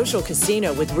is a social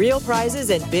casino with real prizes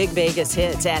and big Vegas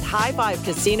hits at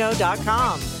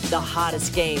highfivecasino.com. The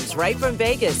hottest games right from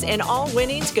Vegas, and all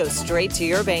winnings go straight to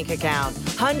your bank account.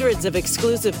 Hundreds of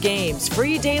exclusive games,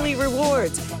 free daily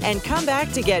rewards, and come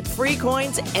back to get free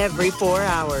coins every 4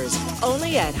 hours.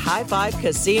 Only at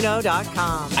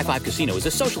highfivecasino.com. High Five Casino is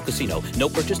a social casino. No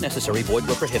purchase necessary. Void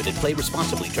where prohibited. Play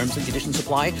responsibly. Terms and conditions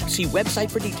apply. See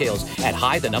website for details at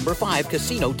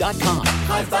high5casino.com.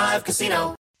 High Five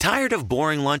Casino. Tired of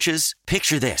boring lunches?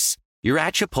 Picture this. You're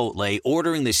at Chipotle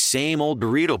ordering the same old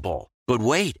burrito bowl. But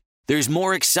wait, there's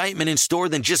more excitement in store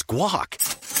than just guac.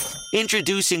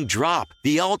 Introducing Drop,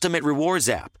 the ultimate rewards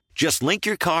app. Just link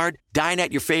your card, dine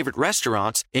at your favorite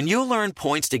restaurants, and you'll earn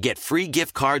points to get free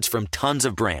gift cards from tons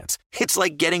of brands. It's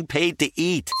like getting paid to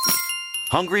eat.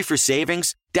 Hungry for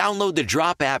savings? Download the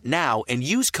Drop app now and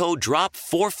use code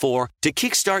DROP44 to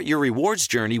kickstart your rewards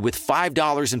journey with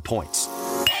 $5 in points.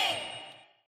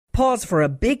 Pause for a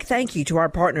big thank you to our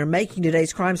partner making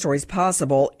today's crime stories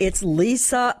possible. It's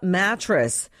Leesa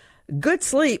Mattress. Good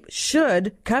sleep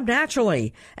should come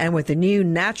naturally. And with the new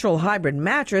natural hybrid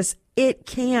mattress, it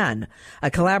can. A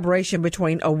collaboration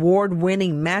between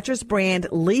award-winning mattress brand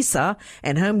Leesa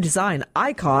and home design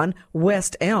icon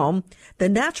West Elm, the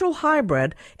natural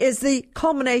hybrid is the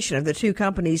culmination of the two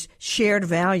companies' shared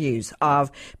values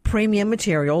of premium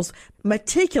materials,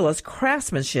 meticulous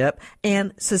craftsmanship,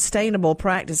 and sustainable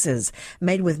practices.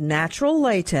 Made with natural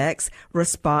latex,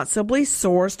 responsibly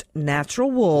sourced natural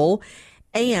wool,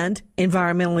 and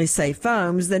environmentally safe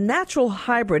foams, the natural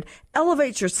hybrid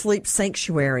elevates your sleep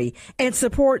sanctuary and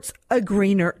supports a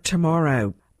greener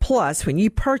tomorrow. Plus, when you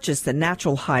purchase the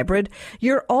natural hybrid,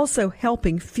 you're also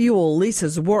helping fuel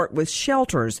Leesa's work with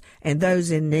shelters and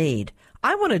those in need.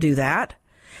 I want to do that.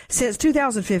 Since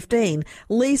 2015,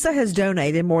 Leesa has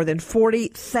donated more than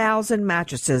 40,000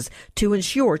 mattresses to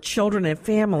ensure children and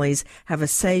families have a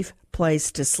safe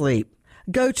place to sleep.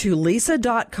 Go to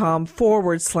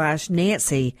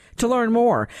Leesa.com/Nancy to learn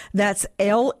more. That's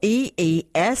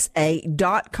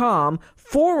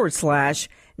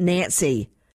LEESA.com/Nancy.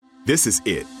 This is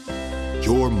it.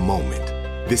 Your moment.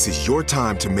 This is your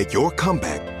time to make your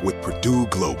comeback with Purdue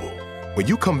Global. When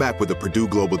you come back with a Purdue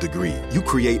Global degree, you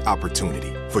create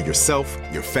opportunity for yourself,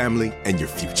 your family, and your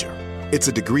future. It's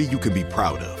a degree you can be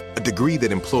proud of, a degree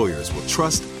that employers will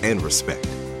trust and respect.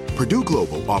 Purdue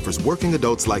Global offers working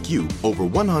adults like you over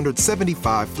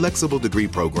 175 flexible degree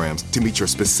programs to meet your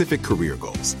specific career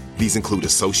goals. These include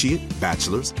associate,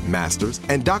 bachelor's, master's,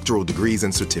 and doctoral degrees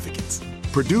and certificates.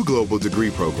 Purdue Global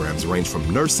degree programs range from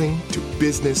nursing to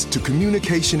business to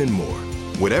communication and more.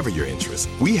 Whatever your interest,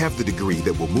 we have the degree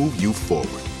that will move you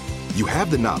forward. You have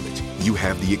the knowledge, you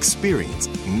have the experience.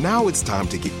 Now it's time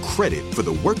to get credit for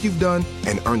the work you've done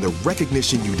and earn the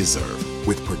recognition you deserve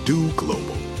with Purdue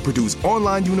Global, Purdue's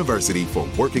online university for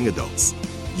working adults.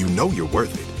 You know you're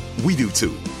worth it. We do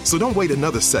too. So don't wait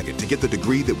another second to get the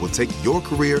degree that will take your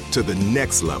career to the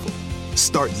next level.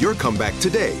 Start your comeback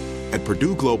today at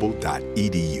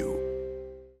purdueglobal.edu.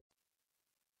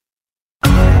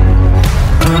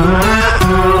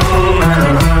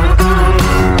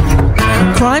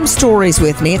 Crime Stories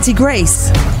with Nancy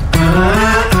Grace.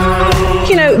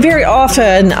 You know, very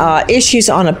often issues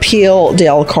on appeal,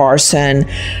 Dale Carson,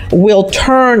 will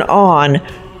turn on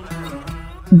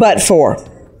but for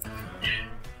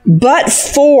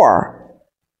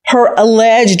her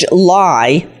alleged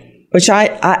lie, which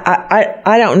I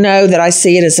don't know that I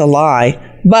see it as a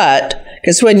lie, but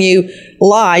because when you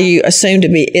lie, you assume to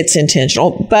be it's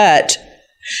intentional, but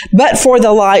for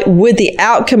the lie, would the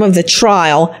outcome of the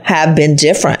trial have been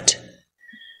different?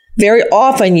 Very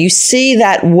often you see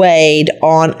that weighed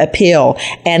on appeal,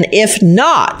 and if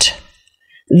not,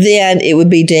 then it would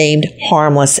be deemed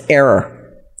harmless error.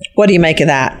 What do you make of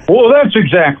that? Well, that's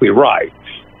exactly right.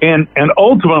 And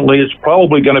ultimately, it's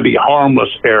probably going to be harmless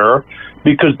error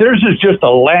because theirs is just a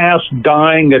last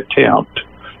dying attempt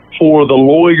for the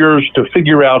lawyers to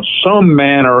figure out some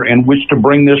manner in which to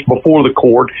bring this before the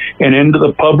court and into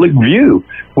the public view,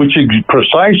 which is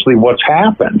precisely what's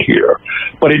happened here.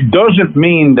 But it doesn't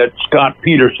mean that Scott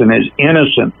Peterson is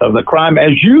innocent of the crime,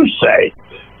 as you say.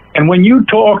 And when you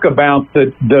talk about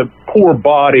the poor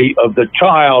body of the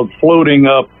child floating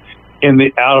up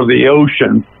out of the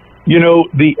ocean, you know,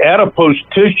 the adipose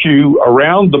tissue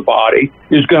around the body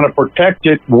is going to protect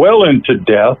it well into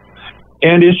death.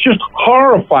 And it's just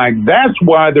horrifying. That's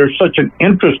why there's such an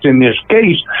interest in this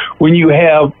case when you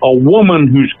have a woman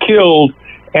who's killed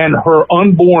and her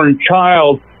unborn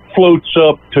child floats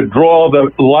up to draw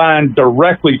the line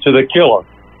directly to the killer.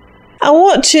 I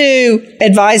want to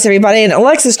advise everybody, and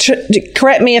Alexis,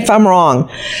 correct me if I'm wrong.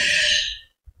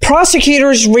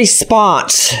 Prosecutors'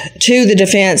 response to the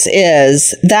defense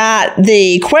is that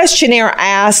the questionnaire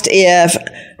asked if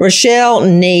Rachelle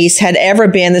Neese had ever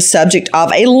been the subject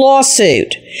of a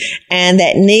lawsuit, and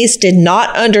that Neese did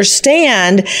not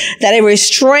understand that a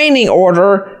restraining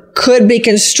order could be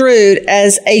construed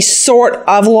as a sort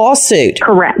of lawsuit.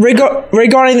 Correct.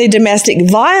 Regarding the domestic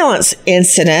violence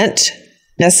incident,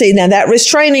 now that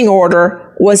restraining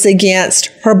order was against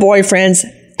her boyfriend's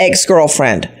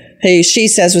ex-girlfriend, who she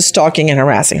says was stalking and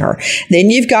harassing her. Then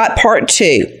you've got part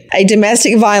two, a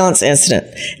domestic violence incident.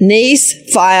 Neese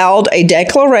filed a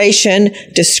declaration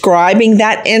describing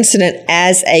that incident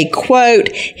as a,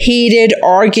 quote, heated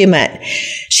argument.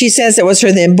 She says it was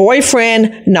her then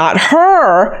boyfriend, not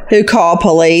her, who called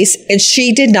police, and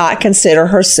she did not consider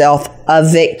herself a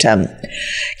victim.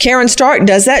 Karen Stark,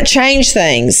 does that change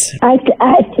things? I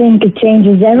think it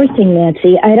changes everything,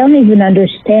 Nancy. I don't even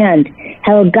understand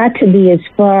how it got to be as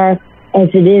far as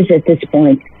it is at this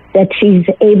point, that she's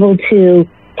able to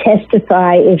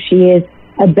testify if she is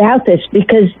about this,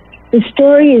 because the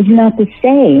story is not the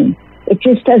same. It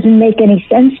just doesn't make any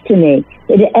sense to me.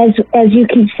 As you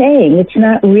keep saying, it's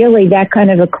not really that kind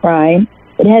of a crime.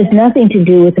 It has nothing to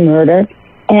do with murder.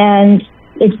 And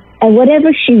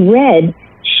whatever she read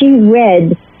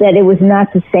that it was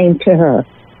not the same to her.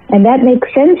 And that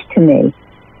makes sense to me.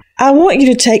 I want you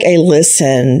to take a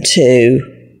listen to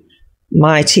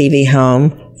my TV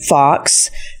home,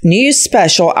 Fox News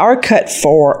Special, our Cut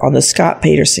 4 on the Scott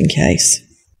Peterson case.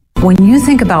 When you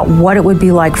think about what it would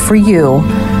be like for you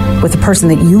with the person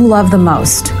that you love the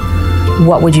most,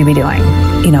 what would you be doing?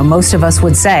 You know, most of us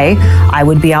would say, I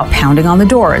would be out pounding on the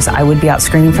doors. I would be out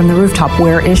screaming from the rooftop,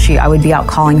 where is she? I would be out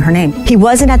calling her name. He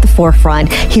wasn't at the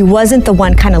forefront. He wasn't the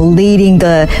one kind of leading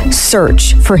the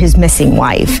search for his missing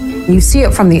wife. You see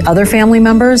it from the other family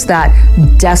members, that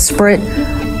desperate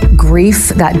grief,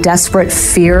 that desperate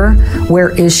fear. Where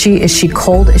is she? Is she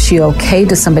cold? Is she okay?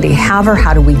 Does somebody have her?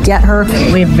 How do we get her?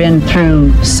 We've been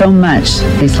through so much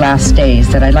these last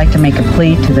days that I'd like to make a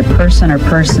plea to the person or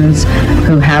persons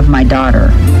who have my daughter.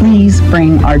 Please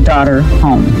bring our daughter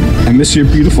home. I miss your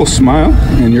beautiful smile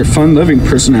and your fun-loving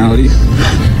personality.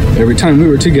 Every time we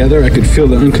were together, I could feel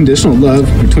the unconditional love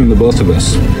between the both of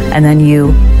us. And then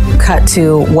you cut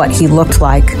to what he looked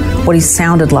like, what he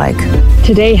sounded like.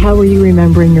 Today, how are you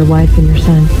remembering your wife and your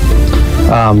son?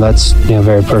 That's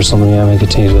very personal to me. I'm going to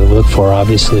continue to look for,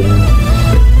 obviously. And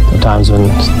there are times when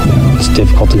it's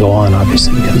difficult to go on,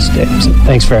 obviously, because of this day. So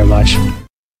thanks very much.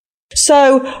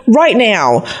 So right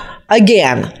now,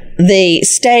 again, the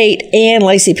state and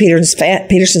Laci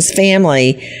Peterson's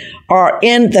family are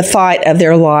in the fight of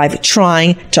their life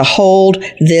trying to hold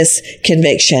this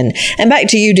conviction. And back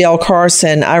to you, Dale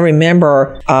Carson, I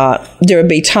remember there would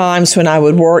be times when I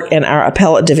would work in our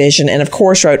appellate division and, of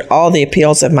course, wrote all the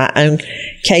appeals of my own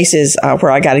cases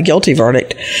where I got a guilty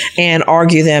verdict and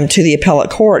argue them to the appellate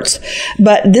courts.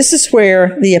 But this is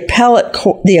where the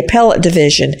appellate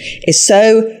division is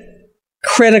so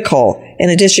critical in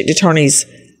the district attorney's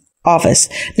office.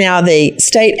 Now, the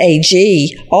state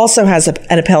AG also has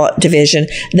an appellate division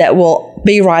that will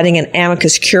be writing an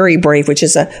amicus curiae brief, which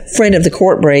is a friend of the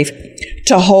court brief,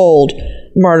 to hold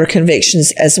murder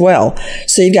convictions as well.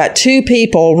 So you've got two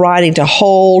people writing to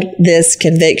hold this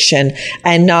conviction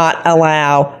and not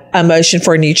allow a motion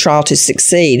for a new trial to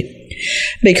succeed.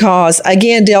 Because,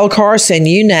 again, Del Carson,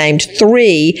 you named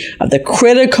 3 of the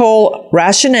critical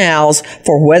rationales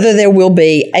for whether there will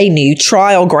be a new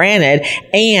trial granted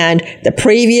and the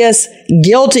previous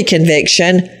guilty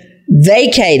conviction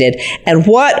vacated. And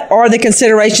what are the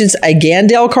considerations again,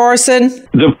 Del Carson?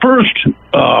 The first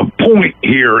point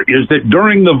here is that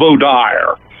during the voir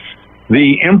dire,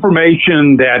 the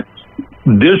information that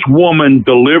this woman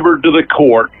delivered to the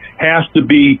court has to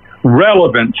be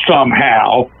relevant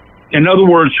somehow. In other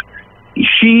words,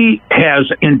 she has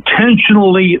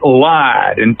intentionally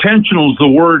lied. Intentional is the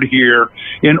word here,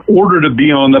 in order to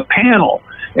be on the panel.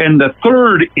 And the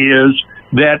third is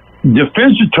that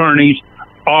defense attorneys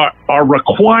are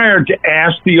required to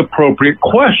ask the appropriate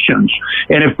questions.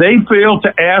 And if they fail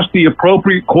to ask the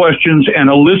appropriate questions and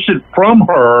elicit from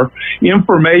her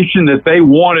information that they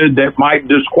wanted that might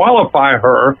disqualify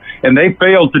her, and they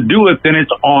fail to do it, then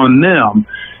it's on them.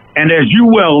 And as you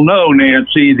well know,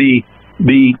 Nancy,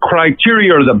 the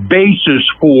criteria or the basis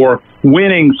for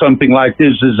winning something like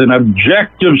this is an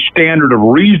objective standard of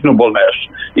reasonableness.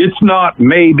 It's not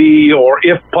maybe or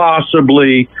if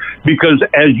possibly, because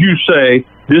as you say,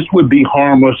 this would be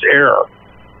harmless error.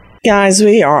 Guys,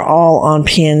 we are all on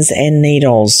pins and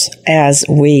needles as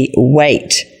we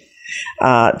wait.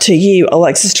 To you,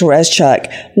 Alexis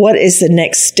Tereszcuk, what is the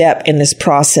next step in this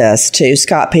process to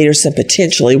Scott Peterson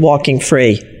potentially walking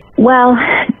free? Well,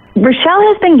 Rochelle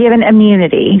has been given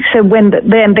immunity. So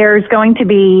then there's going to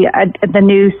be the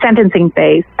new sentencing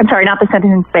phase. I'm sorry, not the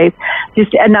sentencing phase,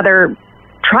 just another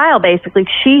trial, basically.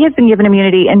 She has been given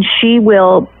immunity, and she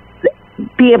will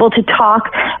be able to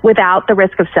talk without the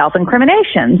risk of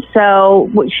self-incrimination.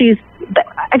 So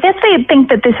I guess they think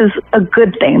that this is a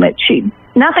good thing, that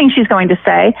nothing she's going to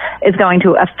say is going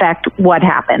to affect what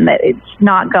happened, that it's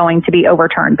not going to be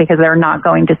overturned because they're not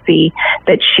going to see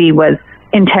that she was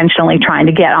intentionally trying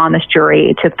to get on this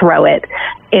jury to throw it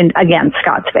in against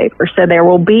Scott's favor. So there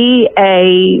will be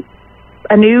a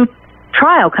new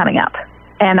trial coming up.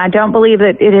 And I don't believe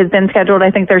that it has been scheduled.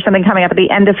 I think there's something coming up at the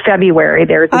end of February.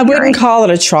 I wouldn't call it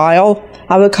a trial.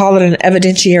 I would call it an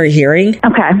evidentiary hearing.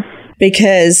 Okay.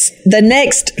 Because the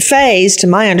next phase, to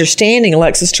my understanding,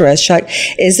 Alexis Tereszcuk,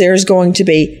 is there's going to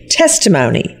be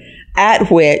testimony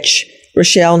at which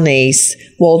Rochelle Neese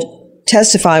will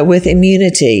testify with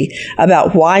immunity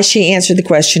about why she answered the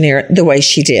questionnaire the way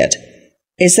she did.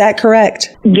 Is that correct?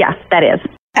 Yes, that is.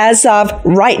 As of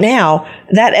right now,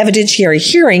 that evidentiary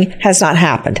hearing has not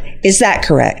happened. Is that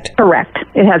correct? Correct.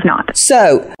 It has not.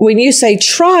 So when you say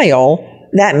trial,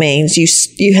 that means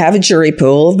you have a jury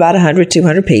pool of about 100,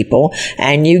 200 people,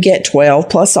 and you get 12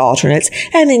 plus alternates,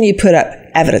 and then you put up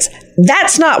evidence.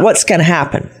 That's not what's going to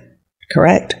happen.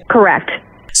 Correct? Correct.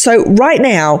 So right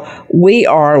now, we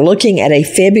are looking at a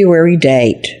February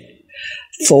date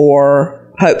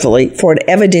hopefully, for an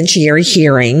evidentiary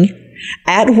hearing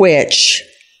at which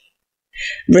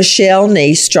Rochelle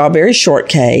Neese, Strawberry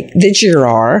Shortcake, the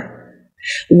juror,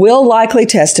 will likely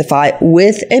testify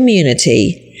with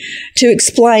immunity to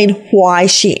explain why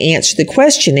she answered the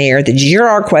questionnaire, the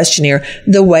juror questionnaire,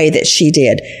 the way that she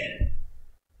did.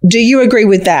 Do you agree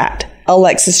with that,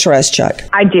 Alexis Tereszcuk?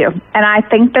 I do. And I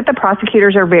think that the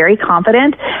prosecutors are very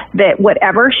confident that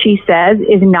whatever she says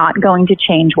is not going to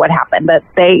change what happened, that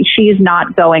she is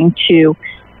not going to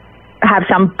have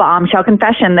some bombshell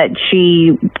confession that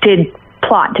she did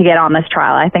plot to get on this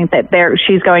trial. I think that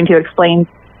she's going to explain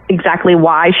exactly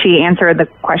why she answered the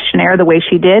questionnaire the way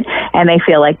she did, and they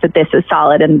feel like that this is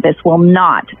solid and this will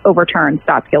not overturn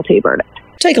Scott's guilty verdict.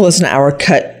 Take a listen to our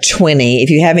Cut 20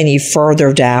 if you have any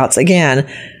further doubts. Again,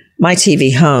 my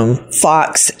TV home,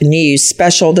 Fox News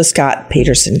special, the Scott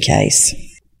Peterson case.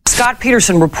 Scott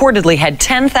Peterson reportedly had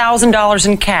 $10,000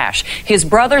 in cash, his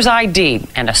brother's ID,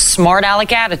 and a smart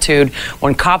aleck attitude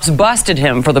when cops busted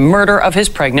him for the murder of his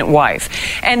pregnant wife.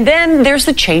 And then there's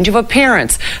the change of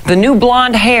appearance, the new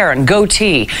blonde hair and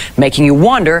goatee, making you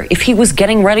wonder if he was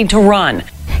getting ready to run.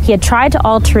 He had tried to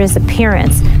alter his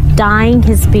appearance, dyeing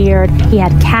his beard. He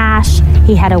had cash,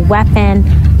 he had a weapon,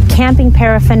 camping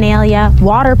paraphernalia,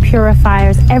 water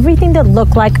purifiers, everything that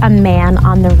looked like a man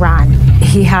on the run.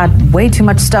 He had way too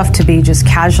much stuff to be just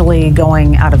casually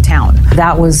going out of town.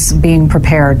 That was being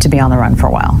prepared to be on the run for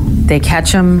a while. They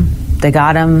catch him, they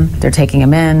got him, they're taking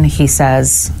him in. He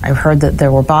says, I heard that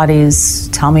there were bodies,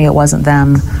 tell me it wasn't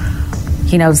them.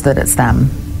 He knows that it's them.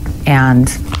 And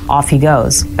off he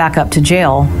goes, back up to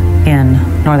jail in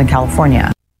Northern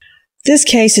California. This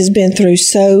case has been through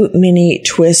so many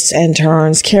twists and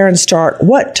turns. Karen Stark,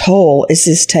 what toll is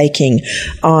this taking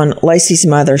on Laci's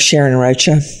mother, Sharon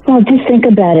Rocha? Well, just think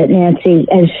about it, Nancy.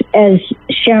 As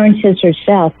Sharon says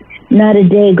herself, not a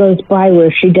day goes by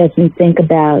where she doesn't think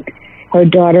about her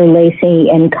daughter,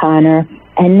 Laci, and Connor.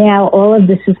 And now all of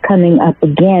this is coming up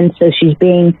again, so she's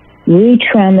being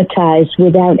re-traumatized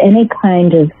without any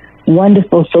kind of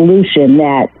wonderful solution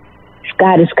that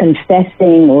Scott is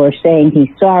confessing or saying he's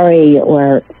sorry,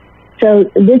 or so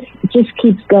this just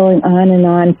keeps going on and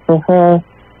on for her,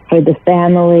 for the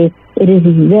family. It is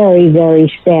very,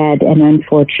 very sad and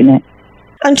unfortunate.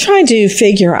 I'm trying to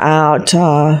figure out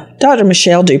Dr.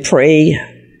 Michelle Dupree,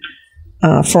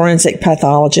 forensic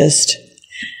pathologist.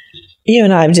 You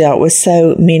and I have dealt with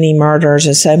so many murders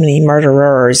and so many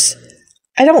murderers.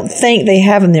 I don't think they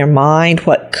have in their mind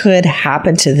what could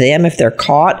happen to them if they're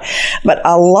caught, but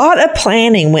a lot of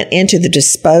planning went into the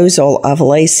disposal of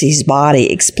Laci's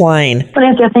body. Explain. But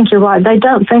Nancy, I think you're right. They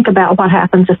don't think about what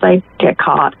happens if they get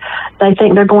caught. They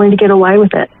think they're going to get away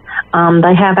with it.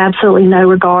 They have absolutely no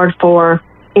regard for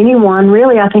anyone,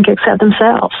 really, I think, except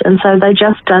themselves. And so they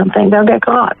just don't think they'll get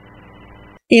caught.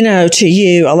 You know, to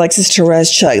you, Alexis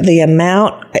Tereszcuk, the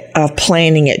amount of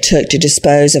planning it took to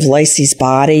dispose of Laci's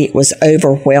body was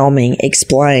overwhelming.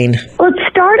 Explain. Well, it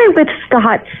started with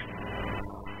Scott's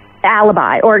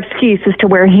alibi or excuse as to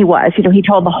where he was. You know, he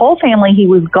told the whole family he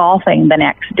was golfing the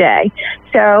next day.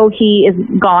 So he is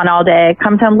gone all day,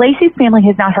 comes home. Laci's family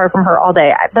has not heard from her all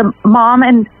day. The mom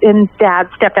and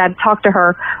stepdad talked to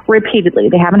her repeatedly.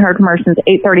 They haven't heard from her since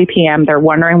 8:30 p.m. They're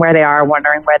wondering where they are.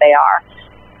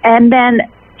 And then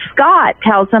Scott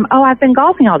tells them, oh, I've been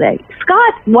golfing all day.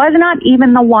 Scott was not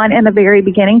even the one in the very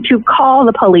beginning to call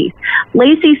the police.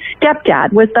 Laci's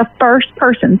stepdad was the first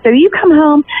person. So you come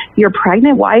home, your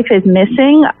pregnant wife is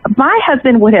missing. My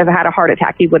husband would have had a heart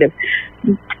attack. He would have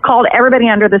called everybody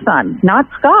under the sun, not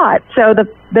Scott. So the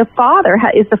father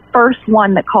is the first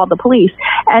one that called the police.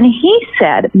 And he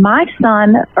said, my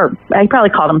son, or I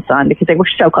probably called him son because they were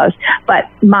so close, but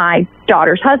my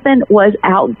daughter's husband was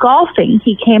out golfing.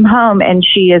 He came home and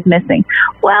she is missing.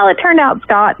 Well, it turned out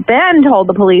Scott then told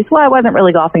the police, well, I wasn't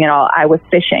really golfing at all. I was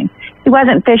fishing. He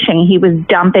wasn't fishing. He was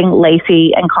dumping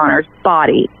Laci and Connor's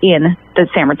body in the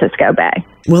San Francisco Bay.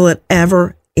 Will it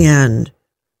ever end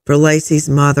for Laci's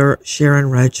mother, Sharon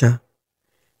Rocha?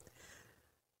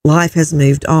 Life has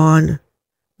moved on,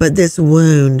 but this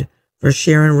wound for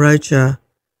Sharon Rocha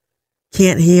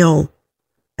can't heal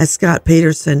as Scott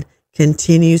Peterson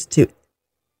continues to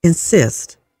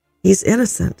insist he's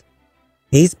innocent.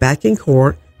 He's back in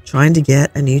court trying to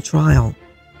get a new trial.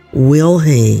 Will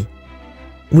he?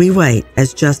 We wait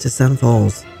as justice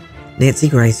unfolds. Nancy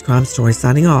Grace, Crime Story,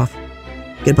 signing off.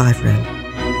 Goodbye, friend.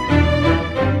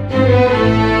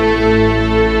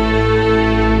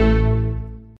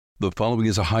 The following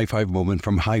is a high five moment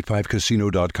from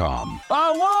highfivecasino.com.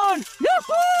 I won!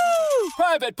 Yahoo!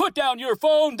 Private, put down your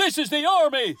phone. This is the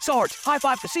Army. Sarge, High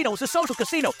Five Casino is a social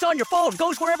casino. It's on your phone.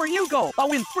 Goes wherever you go. I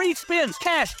win free spins,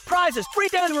 cash, prizes, free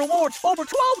daily rewards, over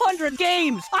 1,200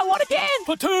 games. I won again.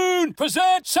 Platoon,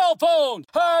 present cell phone.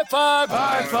 High Five.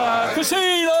 High Five.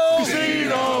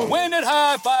 Casino. Win at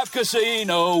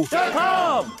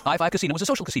highfivecasino.com. High Five Casino is a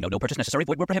social casino. No purchase necessary.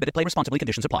 Void where prohibited. Play responsibly.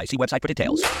 Conditions apply. See website for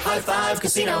details. High Five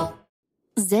Casino.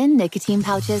 Zyn nicotine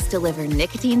pouches deliver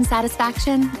nicotine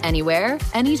satisfaction anywhere,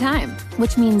 anytime,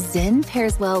 which means Zyn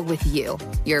pairs well with you,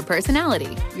 your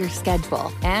personality, your schedule,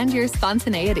 and your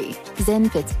spontaneity. Zyn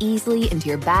fits easily into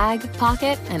your bag,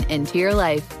 pocket, and into your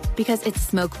life because it's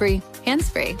smoke-free,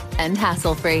 hands-free, and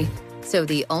hassle-free. So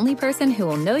the only person who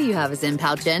will know you have a Zyn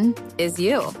pouch in is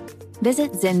you.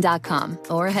 Visit Zyn.com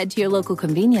or head to your local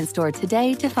convenience store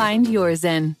today to find your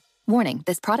Zyn. Warning,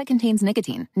 this product contains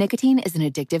nicotine. Nicotine is an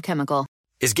addictive chemical.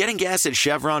 Is getting gas at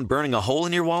Chevron burning a hole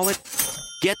in your wallet?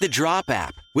 Get the Drop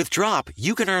app. With Drop,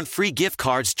 you can earn free gift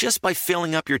cards just by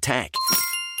filling up your tank.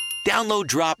 Download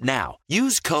Drop now.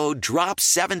 Use code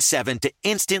DROP77 to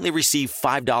instantly receive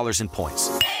 $5 in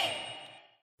points.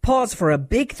 Pause for a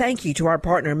big thank you to our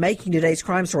partner making today's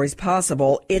crime stories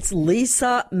possible. It's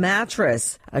Leesa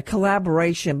Mattress, a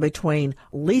collaboration between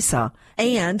Leesa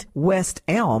and West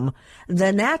Elm.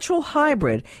 The natural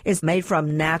hybrid is made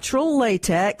from natural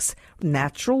latex,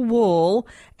 natural wool,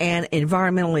 and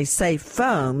environmentally safe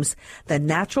foams. The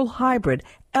natural hybrid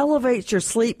elevates your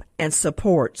sleep and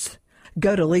supports.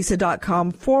 Go to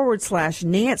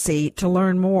Leesa.com/Nancy to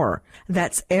learn more.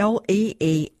 That's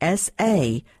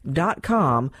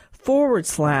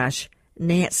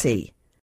LEESA.com/Nancy.